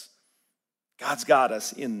us. God's got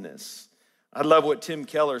us in this. I love what Tim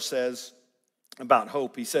Keller says about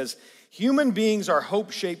hope. He says, human beings are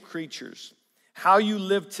hope-shaped creatures. How you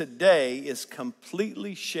live today is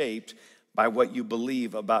completely shaped by what you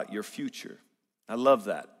believe about your future. I love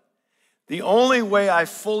that. The only way I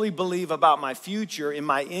fully believe about my future in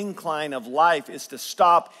my incline of life is to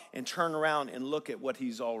stop and turn around and look at what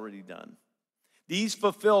he's already done. These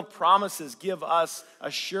fulfilled promises give us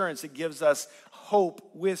assurance. It gives us hope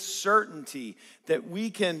with certainty that we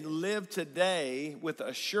can live today with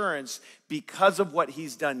assurance because of what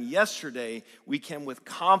he's done yesterday. We can with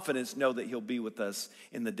confidence know that he'll be with us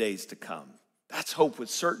in the days to come. That's hope with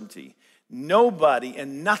certainty. Nobody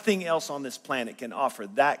and nothing else on this planet can offer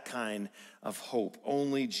that kind of hope.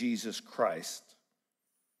 Only Jesus Christ.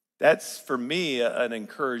 That's for me an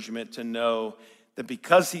encouragement to know that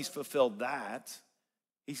because he's fulfilled that,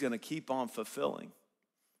 he's going to keep on fulfilling.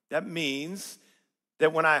 That means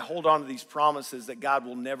that when I hold on to these promises that God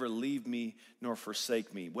will never leave me nor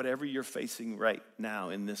forsake me, whatever you're facing right now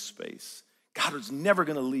in this space, God is never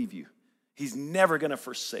going to leave you. He's never going to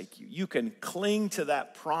forsake you. You can cling to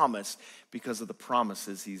that promise because of the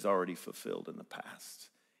promises he's already fulfilled in the past.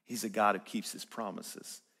 He's a God who keeps his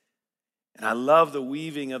promises. And I love the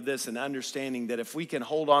weaving of this and understanding that if we can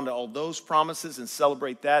hold on to all those promises and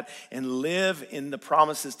celebrate that and live in the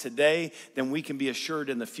promises today, then we can be assured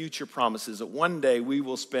in the future promises that one day we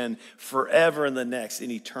will spend forever in the next in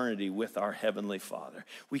eternity with our Heavenly Father.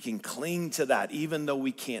 We can cling to that even though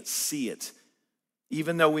we can't see it,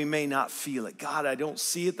 even though we may not feel it. God, I don't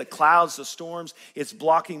see it. The clouds, the storms, it's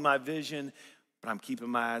blocking my vision, but I'm keeping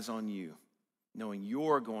my eyes on you, knowing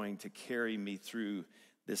you're going to carry me through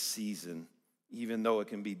this season, even though it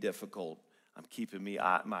can be difficult. I'm keeping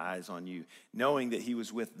my eyes on you, knowing that he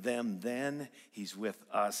was with them then, he's with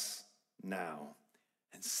us now.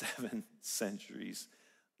 And 7 centuries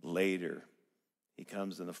later, he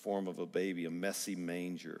comes in the form of a baby, a messy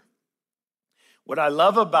manger. What I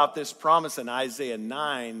love about this promise in Isaiah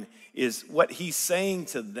 9 is what he's saying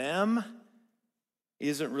to them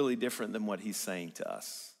isn't really different than what he's saying to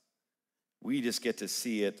us. We just get to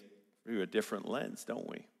see it through a different lens, don't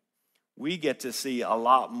we? We get to see a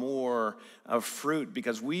lot more of fruit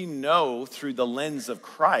because we know through the lens of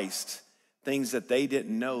Christ things that they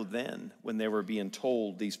didn't know then when they were being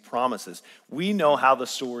told these promises. We know how the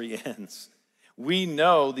story ends. We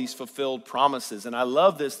know these fulfilled promises. And I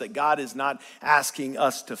love this, that God is not asking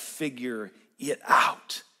us to figure it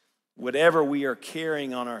out. Whatever we are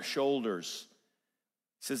carrying on our shoulders,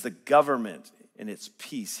 it says the government and its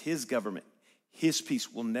peace, his government, his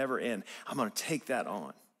peace will never end. I'm going to take that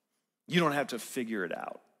on. You don't have to figure it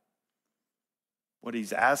out. What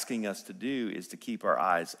he's asking us to do is to keep our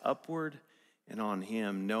eyes upward and on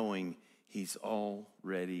him, knowing he's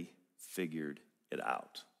already figured it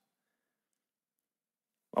out.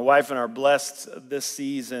 My wife and I are blessed this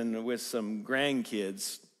season with some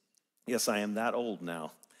grandkids. Yes, I am that old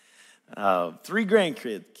now. 3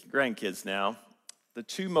 grandkids now. The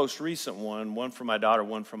 2 most recent one from my daughter,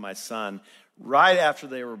 one from my son, right after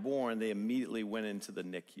they were born, they immediately went into the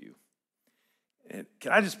NICU. And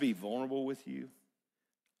can I just be vulnerable with you?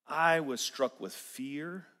 I was struck with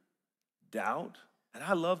fear, doubt, and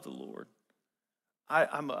I love the Lord.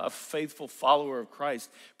 I'm a faithful follower of Christ,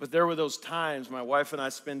 but there were those times my wife and I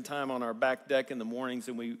spend time on our back deck in the mornings,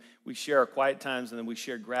 and we share our quiet times, and then we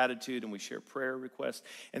share gratitude, and we share prayer requests.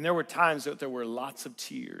 And there were times that there were lots of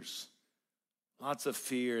tears, lots of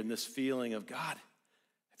fear, and this feeling of, God,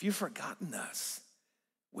 have you forgotten us?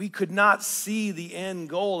 We could not see the end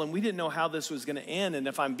goal, and we didn't know how this was going to end. And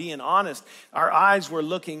if I'm being honest, our eyes were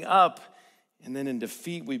looking up, and then in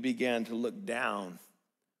defeat, we began to look down.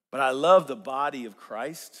 But I love the body of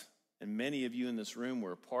Christ, and many of you in this room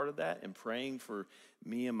were a part of that and praying for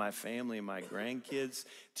me and my family and my grandkids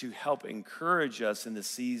to help encourage us in the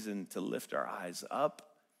season to lift our eyes up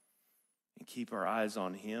and keep our eyes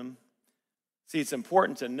on him. See, it's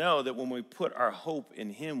important to know that when we put our hope in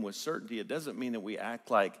him with certainty, it doesn't mean that we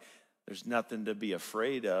act like There's nothing to be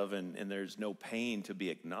afraid of, and there's no pain to be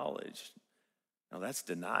acknowledged. Now, that's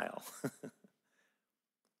denial.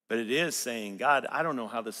 But it is saying, God, I don't know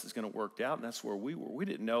how this is going to work out, and that's where we were. We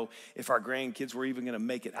didn't know if our grandkids were even going to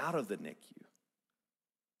make it out of the NICU.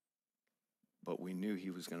 But we knew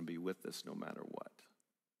he was going to be with us no matter what.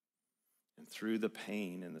 And through the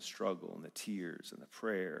pain and the struggle and the tears and the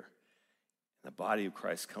prayer, and the body of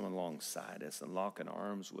Christ coming alongside us and locking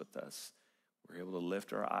arms with us, we're able to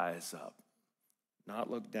lift our eyes up,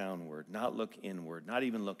 not look downward, not look inward, not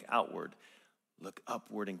even look outward, look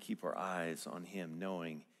upward and keep our eyes on him,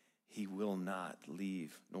 knowing he will not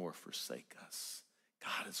leave nor forsake us.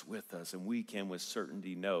 God is with us, and we can with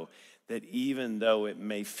certainty know that even though it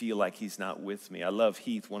may feel like he's not with me. I love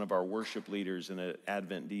Heath, one of our worship leaders in an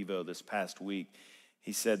Advent Devo this past week.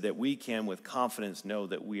 He said that we can with confidence know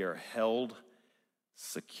that we are held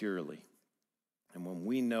securely. And when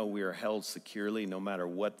we know we are held securely, no matter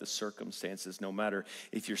what the circumstances, no matter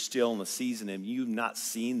if you're still in the season and you've not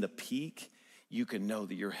seen the peak, you can know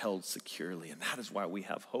that you're held securely. And that is why we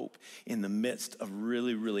have hope in the midst of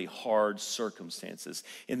really, really hard circumstances,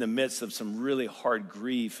 in the midst of some really hard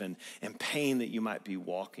grief and pain that you might be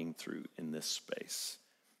walking through in this space.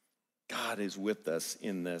 God is with us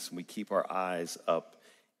in this, and we keep our eyes up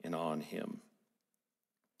and on him.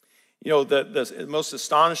 You know, the most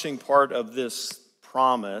astonishing part of this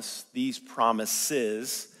promise, these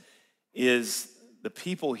promises, is the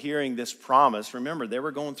people hearing this promise. Remember, they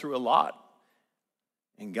were going through a lot.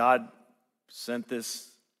 And God sent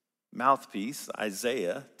this mouthpiece,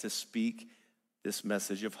 Isaiah, to speak this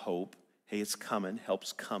message of hope. Hey, it's coming,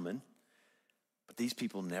 help's coming. But these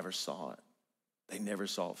people never saw it. They never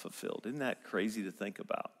saw it fulfilled. Isn't that crazy to think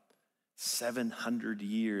about? 700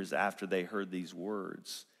 years after they heard these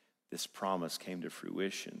words, this promise came to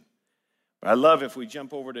fruition. But I love, if we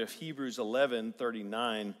jump over to Hebrews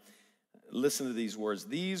 11:39, listen to these words.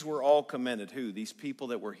 These were all commended. Who? These people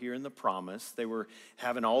that were hearing the promise. They were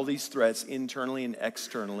having all these threats internally and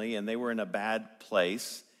externally, and they were in a bad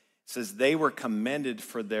place. It says they were commended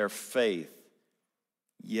for their faith,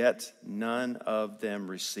 yet none of them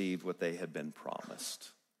received what they had been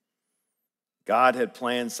promised. God had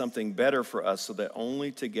planned something better for us so that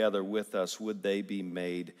only together with us would they be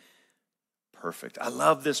made perfect. I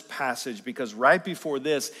love this passage because right before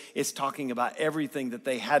this, it's talking about everything that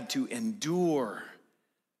they had to endure.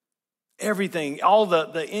 Everything, all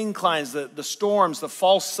the inclines, the storms, the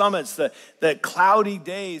false summits, the cloudy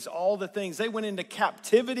days, all the things. They went into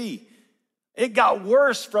captivity. It got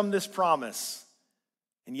worse from this promise.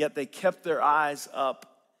 And yet they kept their eyes up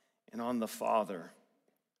and on the Father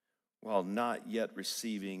while not yet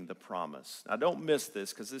receiving the promise. Now, don't miss this,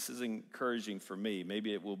 because this is encouraging for me.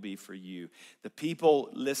 Maybe it will be for you. The people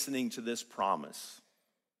listening to this promise,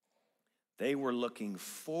 they were looking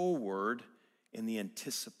forward in the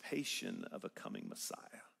anticipation of a coming Messiah.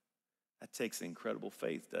 That takes incredible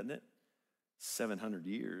faith, doesn't it? 700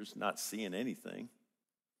 years not seeing anything.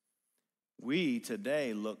 We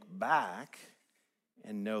today look back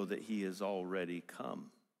and know that he has already come.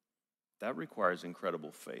 That requires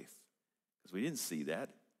incredible faith, because we didn't see that.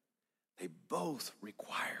 They both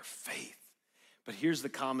require faith. But here's the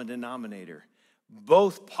common denominator.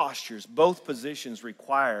 Both postures, both positions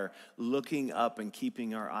require looking up and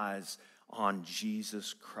keeping our eyes on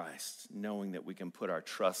Jesus Christ, knowing that we can put our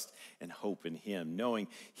trust and hope in him, knowing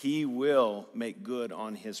he will make good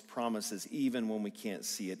on his promises even when we can't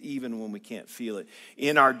see it, even when we can't feel it.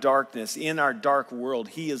 In our darkness, in our dark world,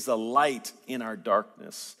 he is the light in our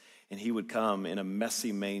darkness. And he would come in a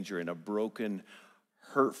messy manger, in a broken,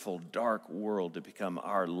 hurtful, dark world to become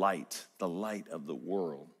our light, the light of the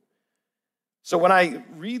world. So when I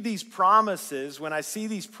read these promises, when I see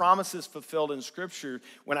these promises fulfilled in Scripture,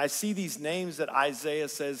 when I see these names that Isaiah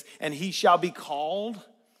says, and he shall be called,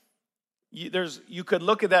 you could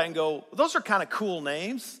look at that and go, those are kind of cool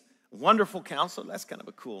names. Wonderful Counselor, that's kind of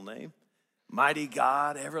a cool name. Mighty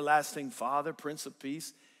God, Everlasting Father, Prince of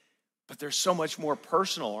Peace. But they're so much more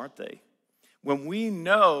personal, aren't they? When we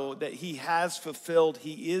know that he has fulfilled,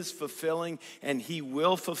 he is fulfilling, and he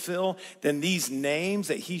will fulfill, then these names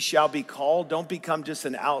that he shall be called don't become just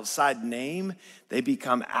an outside name. They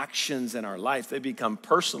become actions in our life. They become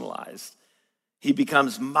personalized. He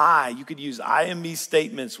becomes you could use I and me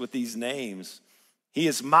statements with these names. He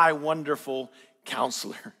is my wonderful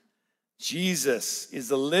Counselor. Jesus is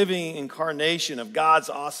the living incarnation of God's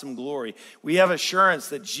awesome glory. We have assurance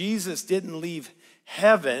that Jesus didn't leave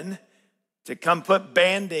heaven to come put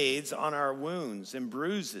Band-Aids on our wounds and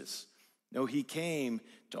bruises. No, he came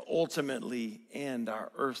to ultimately end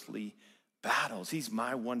our earthly battles. He's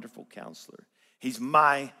my wonderful Counselor. He's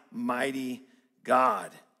my mighty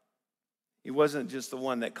God. He wasn't just the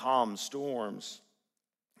one that calms storms.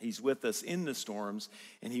 He's with us in the storms,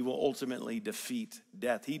 and he will ultimately defeat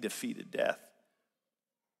death. He defeated death.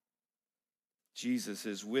 Jesus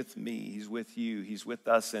is with me. He's with you. He's with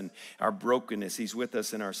us in our brokenness. He's with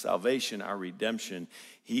us in our salvation, our redemption.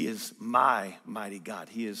 He is my mighty God.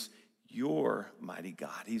 He is your mighty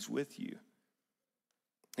God. He's with you.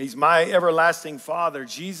 He's my everlasting Father.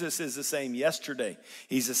 Jesus is the same yesterday.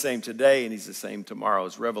 He's the same today, and he's the same tomorrow.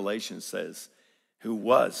 As Revelation says, who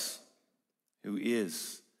was, who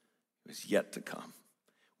is yet to come.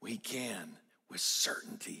 We can, with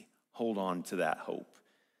certainty, hold on to that hope.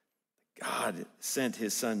 God sent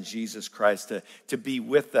his son, Jesus Christ, to be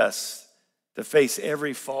with us, to face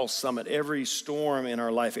every false summit, every storm in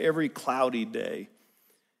our life, every cloudy day.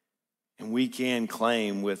 And we can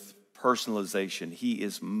claim with personalization, he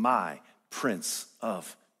is my Prince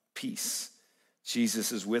of Peace.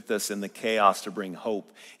 Jesus is with us in the chaos to bring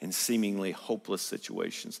hope in seemingly hopeless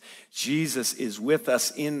situations. Jesus is with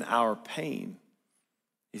us in our pain.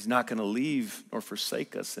 He's not going to leave nor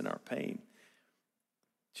forsake us in our pain.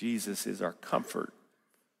 Jesus is our comfort,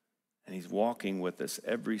 and he's walking with us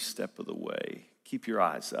every step of the way. Keep your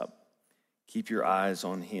eyes up. Keep your eyes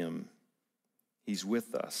on him. He's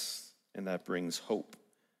with us, and that brings hope.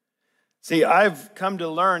 See, I've come to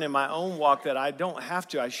learn in my own walk that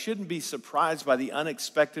I shouldn't be surprised by the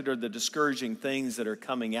unexpected or the discouraging things that are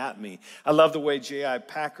coming at me. I love the way J.I.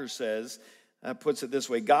 Packer puts it this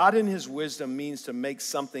way: God in his wisdom means to make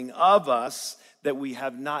something of us that we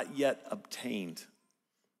have not yet obtained.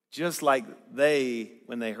 Just like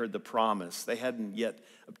when they heard the promise, they hadn't yet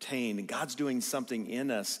obtained. And God's doing something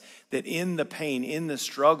in us that in the pain, in the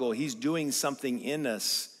struggle, he's doing something in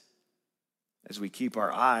us as we keep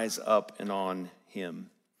our eyes up and on him.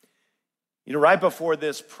 You know, right before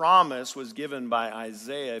this promise was given by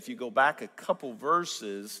Isaiah, if you go back a couple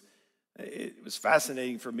verses, it was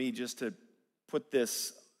fascinating for me just to put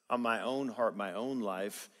this on my own heart, my own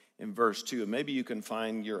life in verse 2. And maybe you can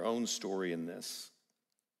find your own story in this.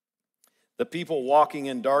 The people walking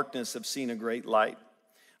in darkness have seen a great light.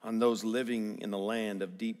 On those living in the land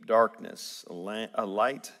of deep darkness, a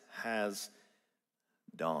light has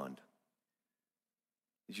dawned.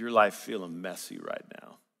 Is your life feeling messy right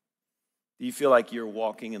now? Do you feel like you're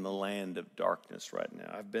walking in the land of darkness right now?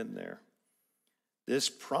 I've been there. This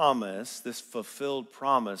promise, this fulfilled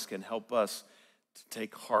promise, can help us to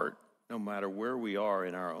take heart no matter where we are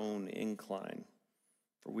in our own incline.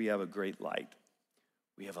 For we have a great light.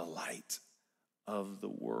 We have a light of the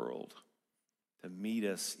world to meet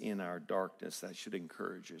us in our darkness. That should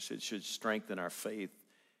encourage us. It should strengthen our faith,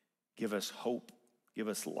 give us hope, give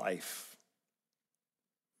us life.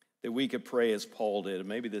 That we could pray as Paul did, and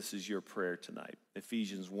maybe this is your prayer tonight.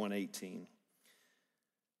 Ephesians 1:18.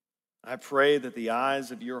 I pray that the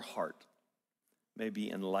eyes of your heart may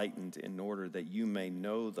be enlightened in order that you may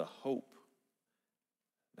know the hope,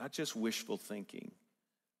 not just wishful thinking,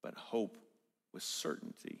 but hope with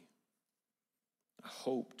certainty. A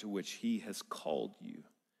hope to which he has called you,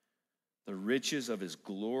 the riches of his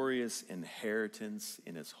glorious inheritance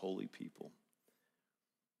in his holy people.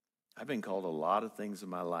 I've been called a lot of things in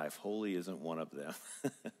my life. Holy isn't one of them.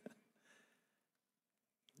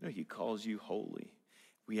 No, he calls you holy.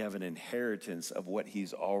 We have an inheritance of what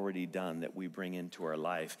he's already done that we bring into our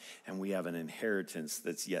life, and we have an inheritance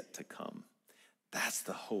that's yet to come. That's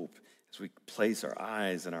the hope as we place our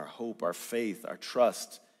eyes and our hope, our faith, our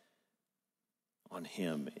trust on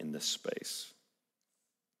him in this space.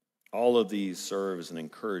 All of these serve as an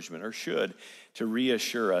encouragement, or should, to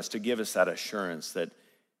reassure us, to give us that assurance that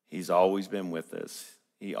he's always been with us.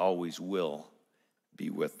 He always will be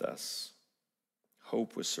with us.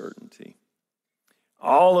 Hope with certainty.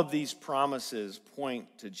 All of these promises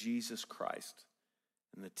point to Jesus Christ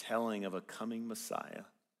and the telling of a coming Messiah.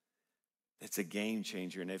 It's a game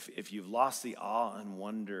changer. And if you've lost the awe and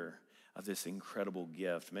wonder of this incredible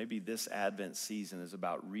gift, maybe this Advent season is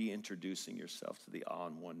about reintroducing yourself to the awe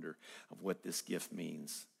and wonder of what this gift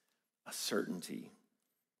means. A certainty.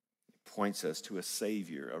 It points us to a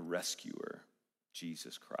Savior, a rescuer,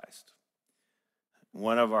 Jesus Christ.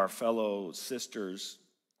 One of our fellow sisters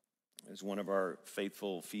is one of our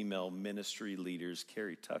faithful female ministry leaders,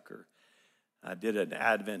 Carrie Tucker. Did an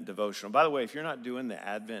Advent devotional. By the way, if you're not doing the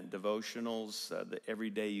Advent devotionals, every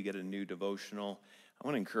day you get a new devotional, I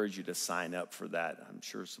want to encourage you to sign up for that. I'm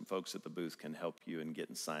sure some folks at the booth can help you in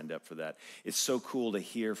getting signed up for that. It's so cool to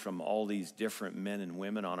hear from all these different men and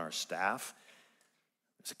women on our staff.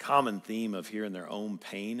 It's a common theme of hearing their own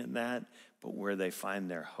pain in that, but where they find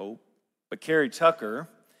their hope. But Carrie Tucker,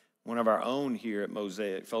 one of our own here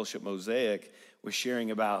at Fellowship Mosaic, was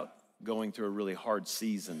sharing about going through a really hard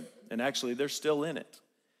season. And actually, they're still in it.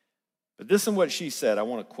 But this is what she said. I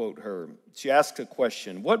want to quote her. She asked a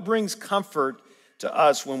question: what brings comfort to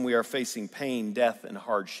us when we are facing pain, death, and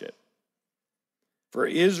hardship? For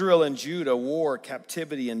Israel and Judah, war,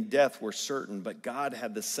 captivity, and death were certain, but God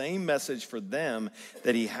had the same message for them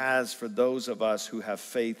that he has for those of us who have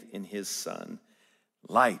faith in his Son.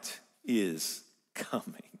 Light is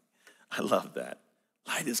coming. I love that.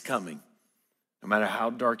 Light is coming, no matter how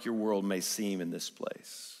dark your world may seem in this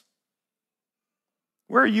place.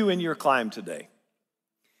 Where are you in your climb today?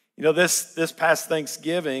 You know, this past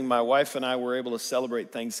Thanksgiving, my wife and I were able to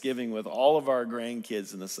celebrate Thanksgiving with all of our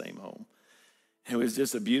grandkids in the same home. It was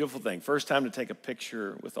just a beautiful thing. First time to take a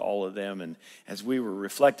picture with all of them. And as we were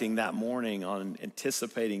reflecting that morning on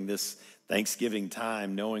anticipating this Thanksgiving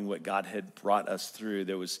time, knowing what God had brought us through,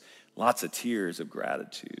 there was lots of tears of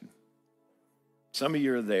gratitude. Some of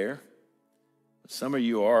you are there. Some of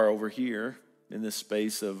you are over here in this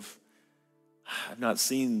space of, I've not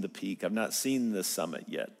seen the peak. I've not seen the summit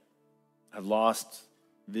yet. I've lost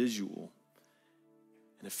visual.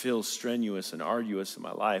 And it feels strenuous and arduous in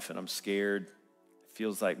my life, and I'm scared. It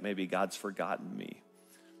feels like maybe God's forgotten me.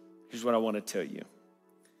 Here's what I want to tell you.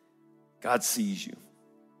 God sees you.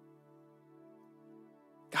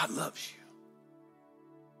 God loves you.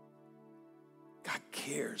 God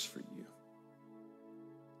cares for you.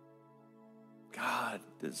 God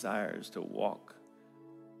desires to walk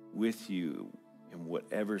with you in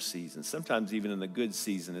whatever season. Sometimes even in the good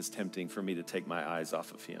season, it's tempting for me to take my eyes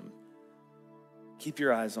off of him. Keep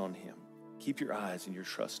your eyes on him. Keep your eyes and your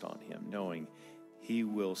trust on him, knowing he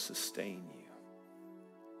will sustain you.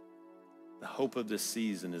 The hope of this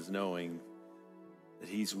season is knowing that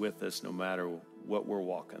he's with us no matter what we're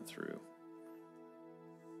walking through.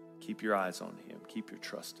 Keep your eyes on him. Keep your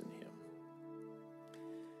trust in him.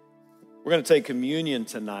 We're going to take communion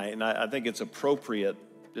tonight, and I think it's appropriate,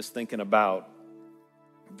 just thinking about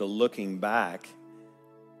the looking back,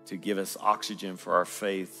 to give us oxygen for our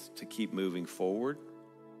faith to keep moving forward.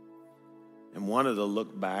 And one of the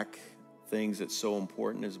look back things that's so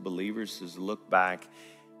important as believers is to look back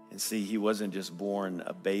and see he wasn't just born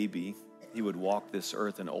a baby. He would walk this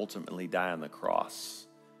earth and ultimately die on the cross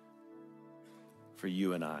for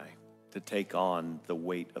you and I, to take on the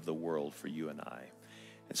weight of the world for you and I.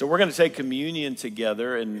 And so we're going to take communion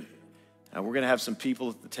together, and we're going to have some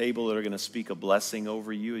people at the table that are going to speak a blessing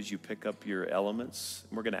over you as you pick up your elements.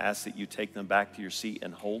 And we're going to ask that you take them back to your seat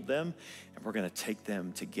and hold them. And we're going to take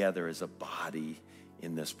them together as a body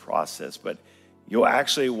in this process. But you'll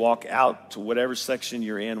actually walk out to whatever section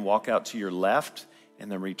you're in, walk out to your left, and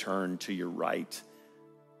then return to your right.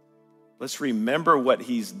 Let's remember what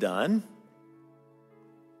he's done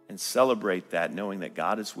and celebrate that, knowing that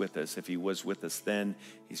God is with us. If he was with us then,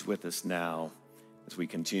 he's with us now. As we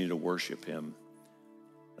continue to worship him,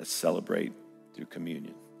 let's celebrate through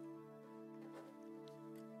communion.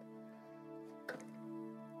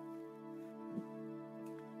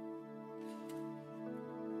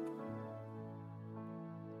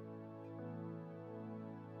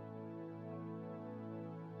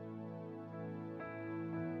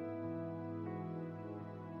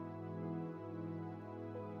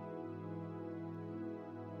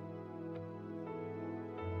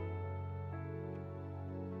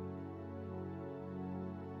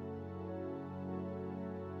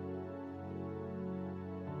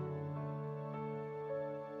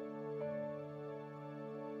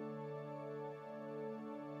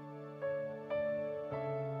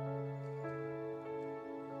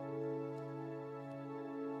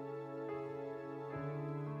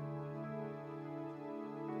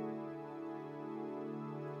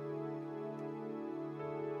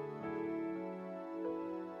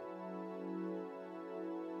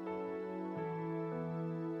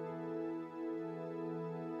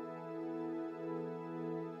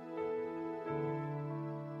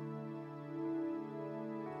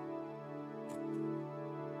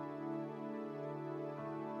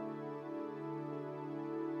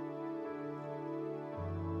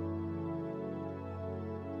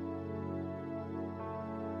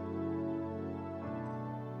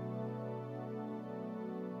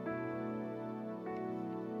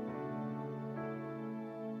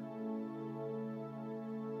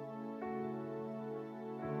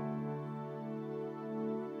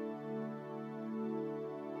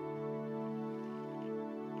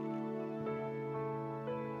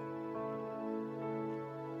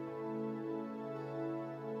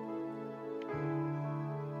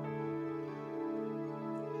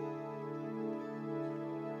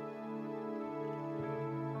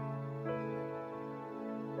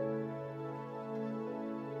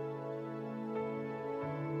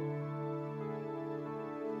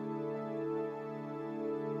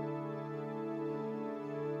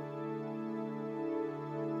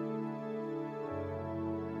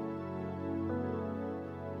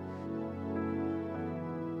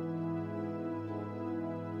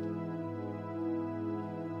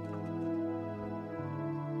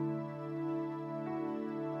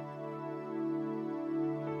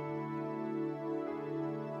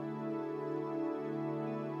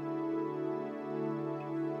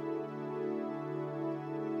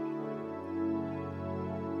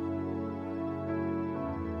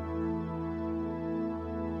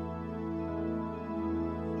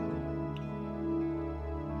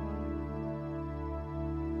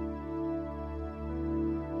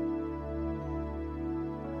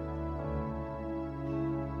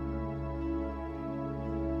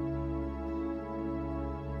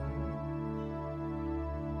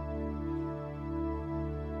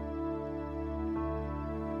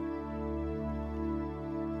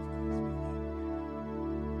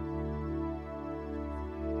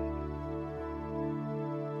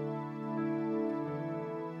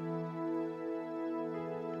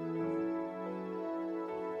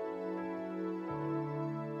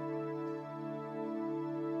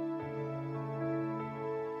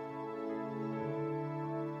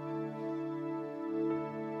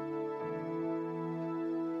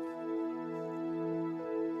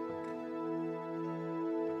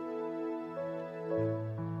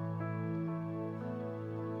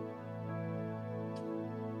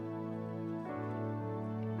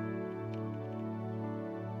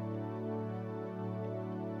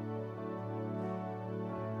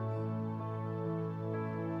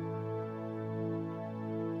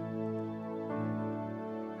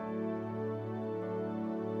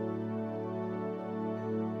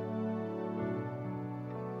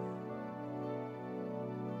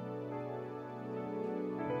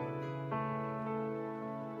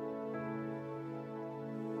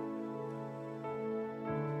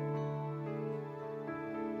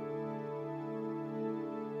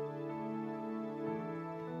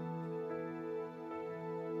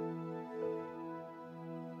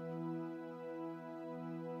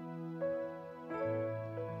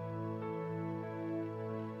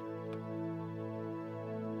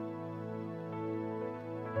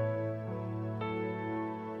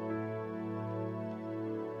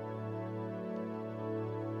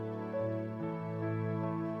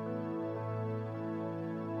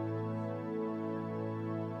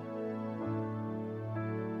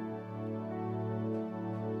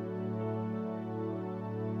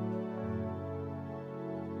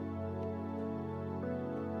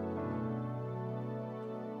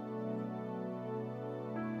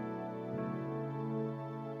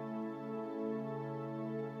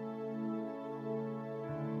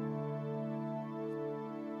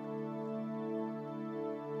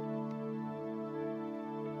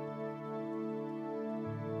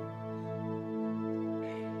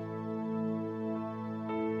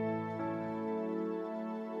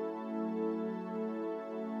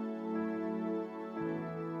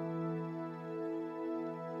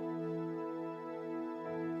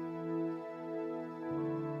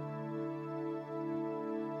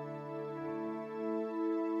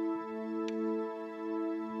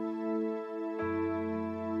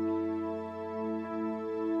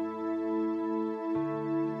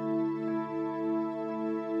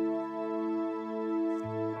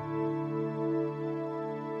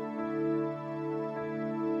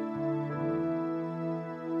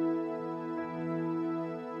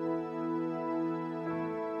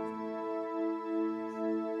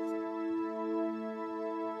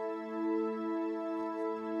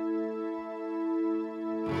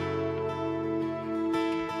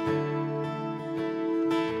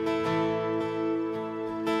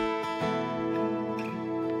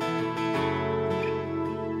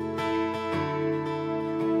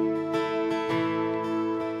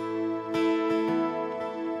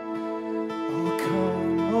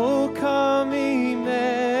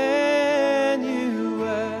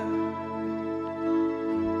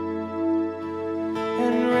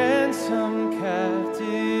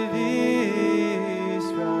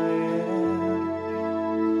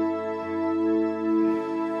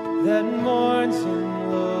 that mourns in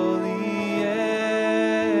lowly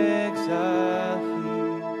exile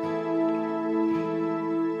here,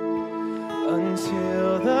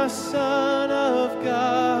 until the Son of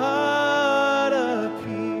God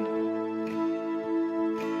appear.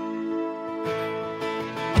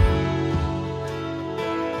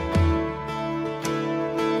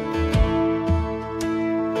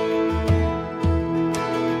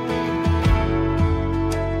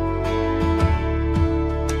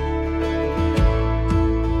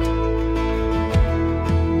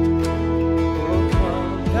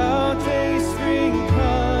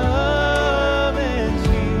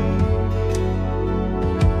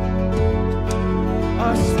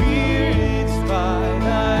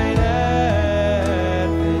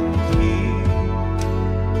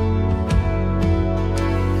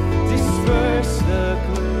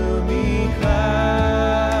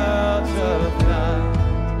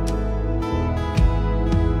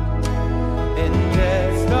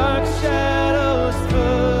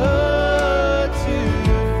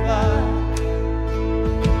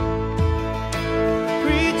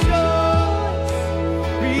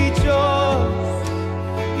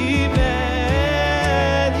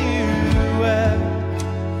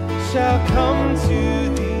 Shall come to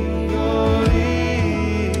thee, O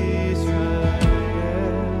Israel.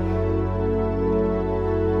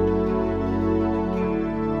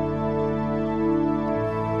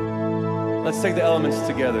 Let's take the elements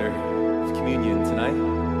together of communion tonight.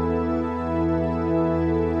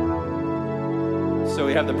 So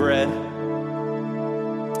we have the bread.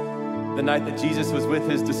 The night that Jesus was with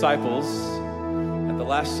his disciples at the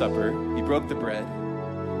Last Supper, he broke the bread.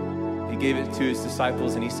 He gave it to his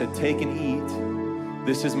disciples and he said, "Take and eat.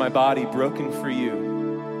 This is my body broken for you.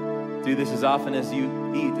 Do this as often as you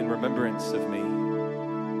eat in remembrance of me."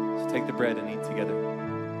 So take the bread and eat together.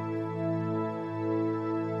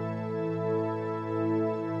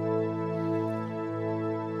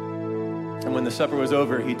 And when the supper was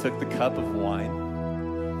over, he took the cup of wine.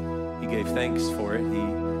 He gave thanks for it. He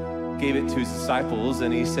gave it to his disciples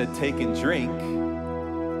and he said, "Take and drink.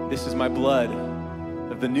 This is my blood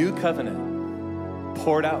of the new covenant,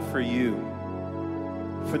 poured out for you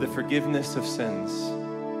for the forgiveness of sins.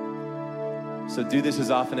 So do this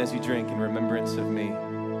as often as you drink in remembrance of me."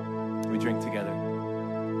 We drink together.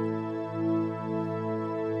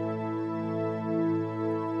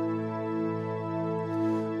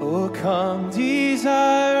 Oh, come,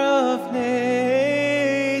 desire of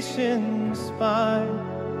nations mine,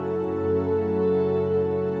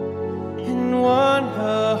 and won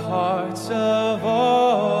the hearts of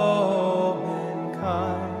all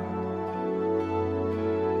mankind.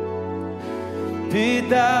 Bid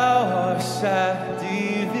thou our sad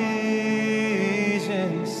division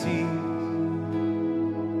cease,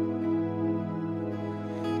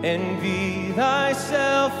 and be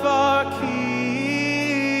thyself our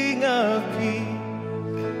King of peace.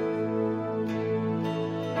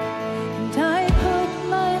 And I put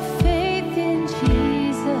my faith in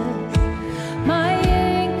Jesus, my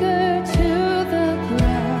anchor to the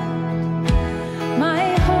ground, my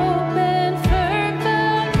hope and firm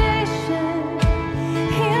foundation.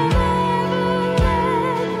 He'll never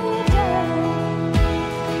let me down.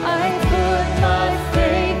 I put my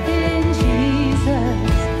faith in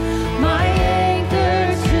Jesus, my anchor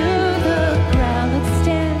to the ground. Let's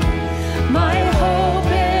stand. My hope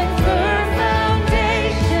and firm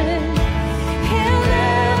foundation. He'll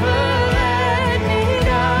never let me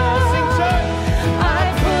down. I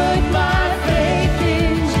put my faith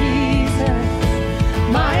in Jesus,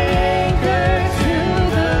 my anchor to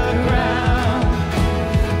the ground,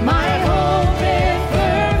 my hope and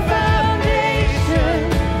firm foundation.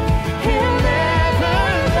 He'll never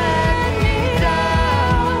let me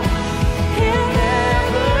down. He'll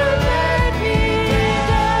never let me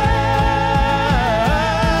down.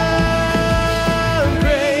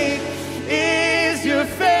 Great is your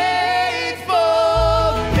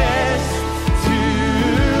faithfulness to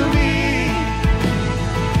me.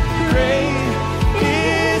 Great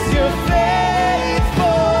is your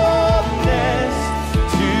faithfulness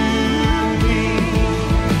to me.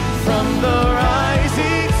 From the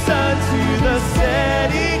rising sun to the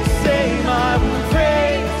setting same, I will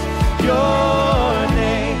praise your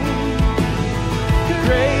name.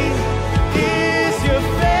 Great is your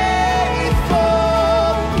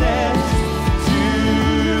faithfulness to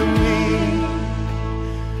me.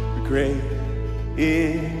 Great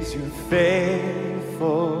is your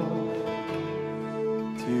faithful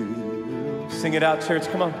to. Sing it out, church.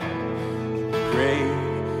 Come on. Great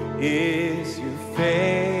is your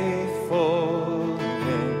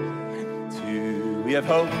faithfulness to. We have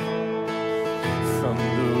hope from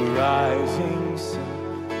the Rising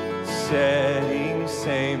sun, setting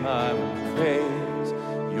same, I will praise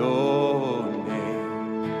your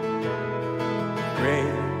name.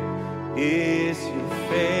 Great is your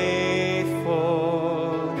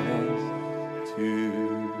faithfulness to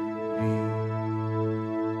me.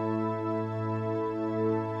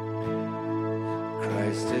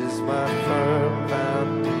 Christ is my firm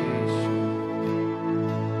foundation,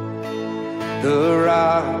 the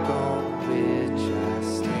rock on which I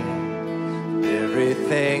stand.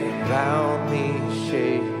 Everything around me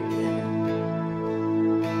shaking.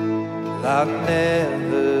 I've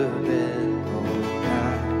never been more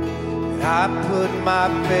glad that I put my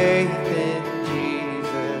faith in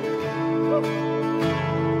Jesus.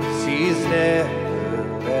 He's never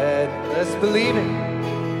let. Let's believe it.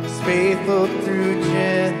 He's faithful through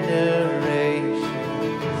generations.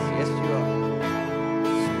 Yes, you are.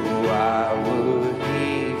 So why would he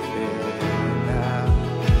fail now?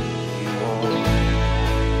 He won't.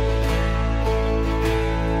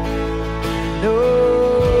 No,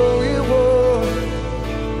 he won't.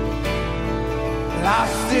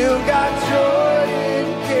 I've still got joy in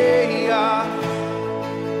chaos.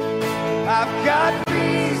 I've got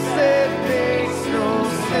peace that makes no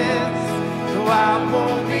sense. So I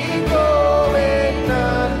won't be going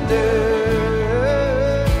under.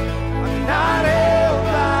 I'm not held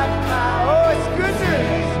by my, oh, it's good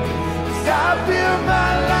news. 'Cause I build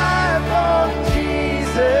my life on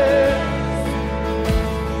Jesus.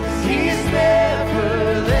 'Cause he's never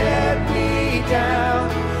let me down.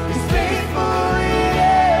 He's faithful in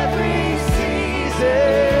every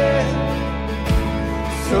season.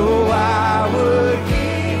 So why would he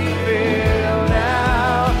fail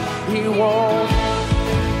now? He won't.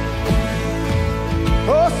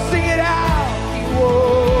 Oh, sing it out. He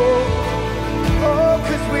won't. Oh,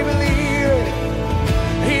 'cause we believe it.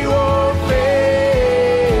 He won't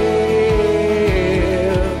fail.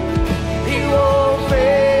 He won't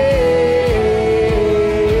fail.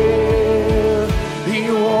 He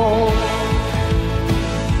won't.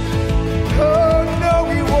 Oh, no,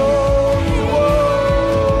 he won't. He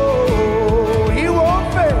won't. He won't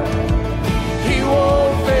fail. He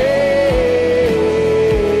won't fail.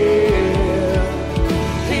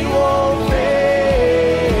 He won't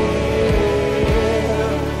fail.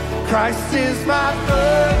 Christ is my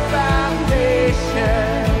firm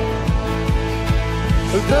foundation,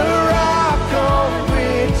 the rock on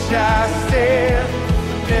which I stand.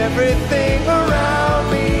 Everything around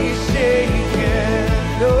me shaking.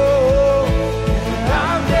 No,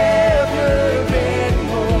 I've never been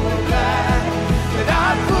more glad that I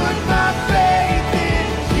put my faith in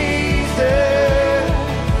Jesus.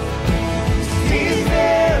 He's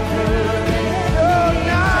never been, oh,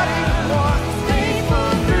 not even once,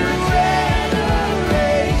 faithful through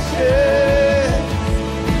generations.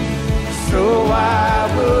 So why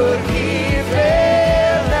would he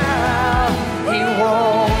fail now? He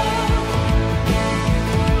won't.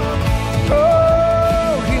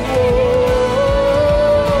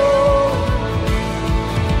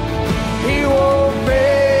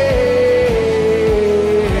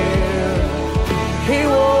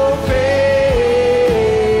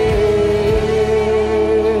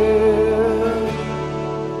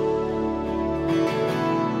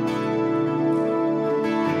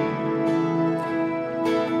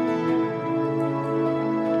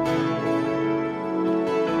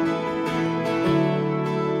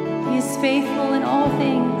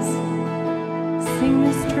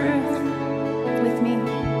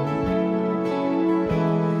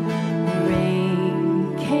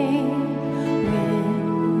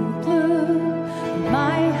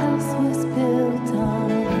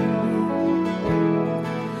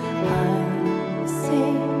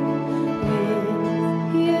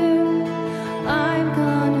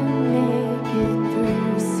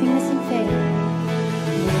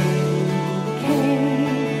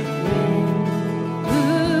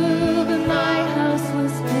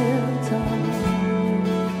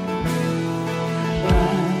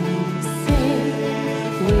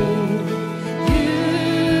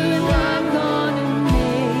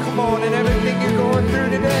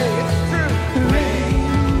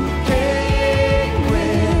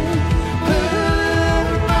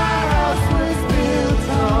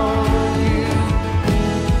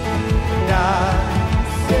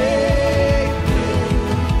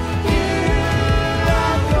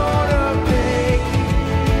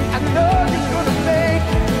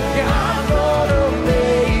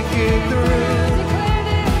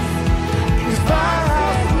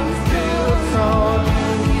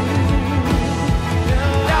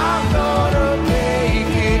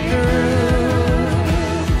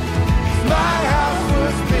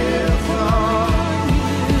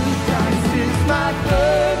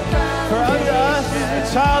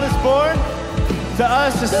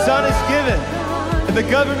 Son is given, and the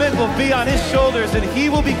government will be on his shoulders, and he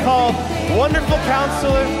will be called Wonderful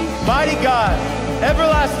Counselor, Mighty God,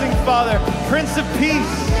 Everlasting Father, Prince of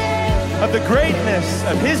Peace. Of the greatness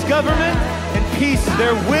of his government and peace,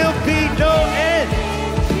 there will be no end.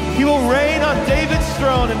 He will reign on David's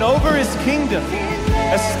throne and over his kingdom,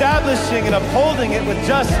 establishing and upholding it with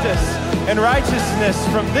justice and righteousness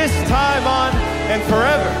from this time on and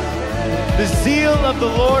forever. The zeal of the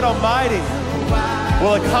Lord Almighty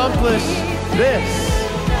will accomplish this.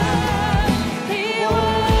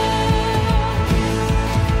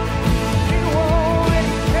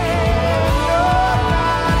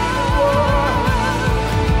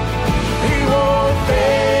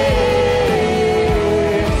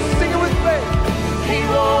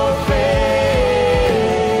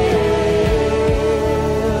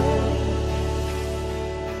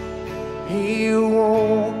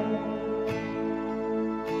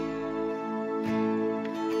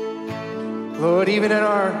 Lord, even in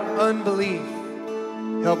our unbelief,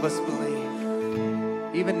 help us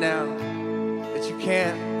believe, even now, that you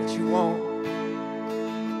can't, that you won't.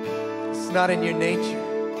 It's not in your nature.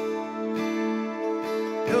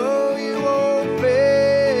 No, you won't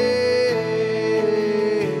fail.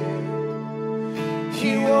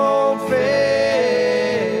 You won't fail.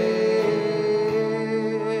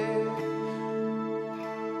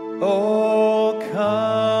 Oh,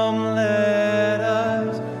 come, let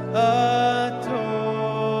us adore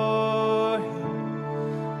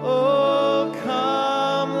him. Oh,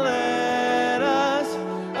 come, let us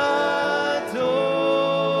adore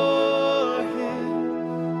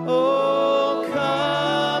him. Oh,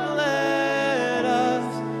 come, let us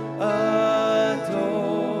adore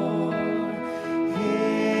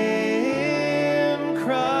him,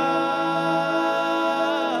 Christ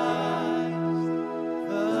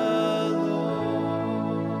the Lord.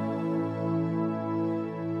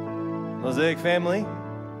 Mosaic family,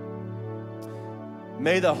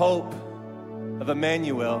 may the hope of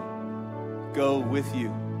Emmanuel go with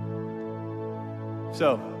you.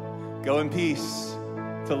 So, go in peace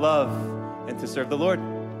to love and to serve the Lord.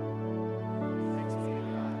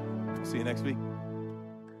 See you next week.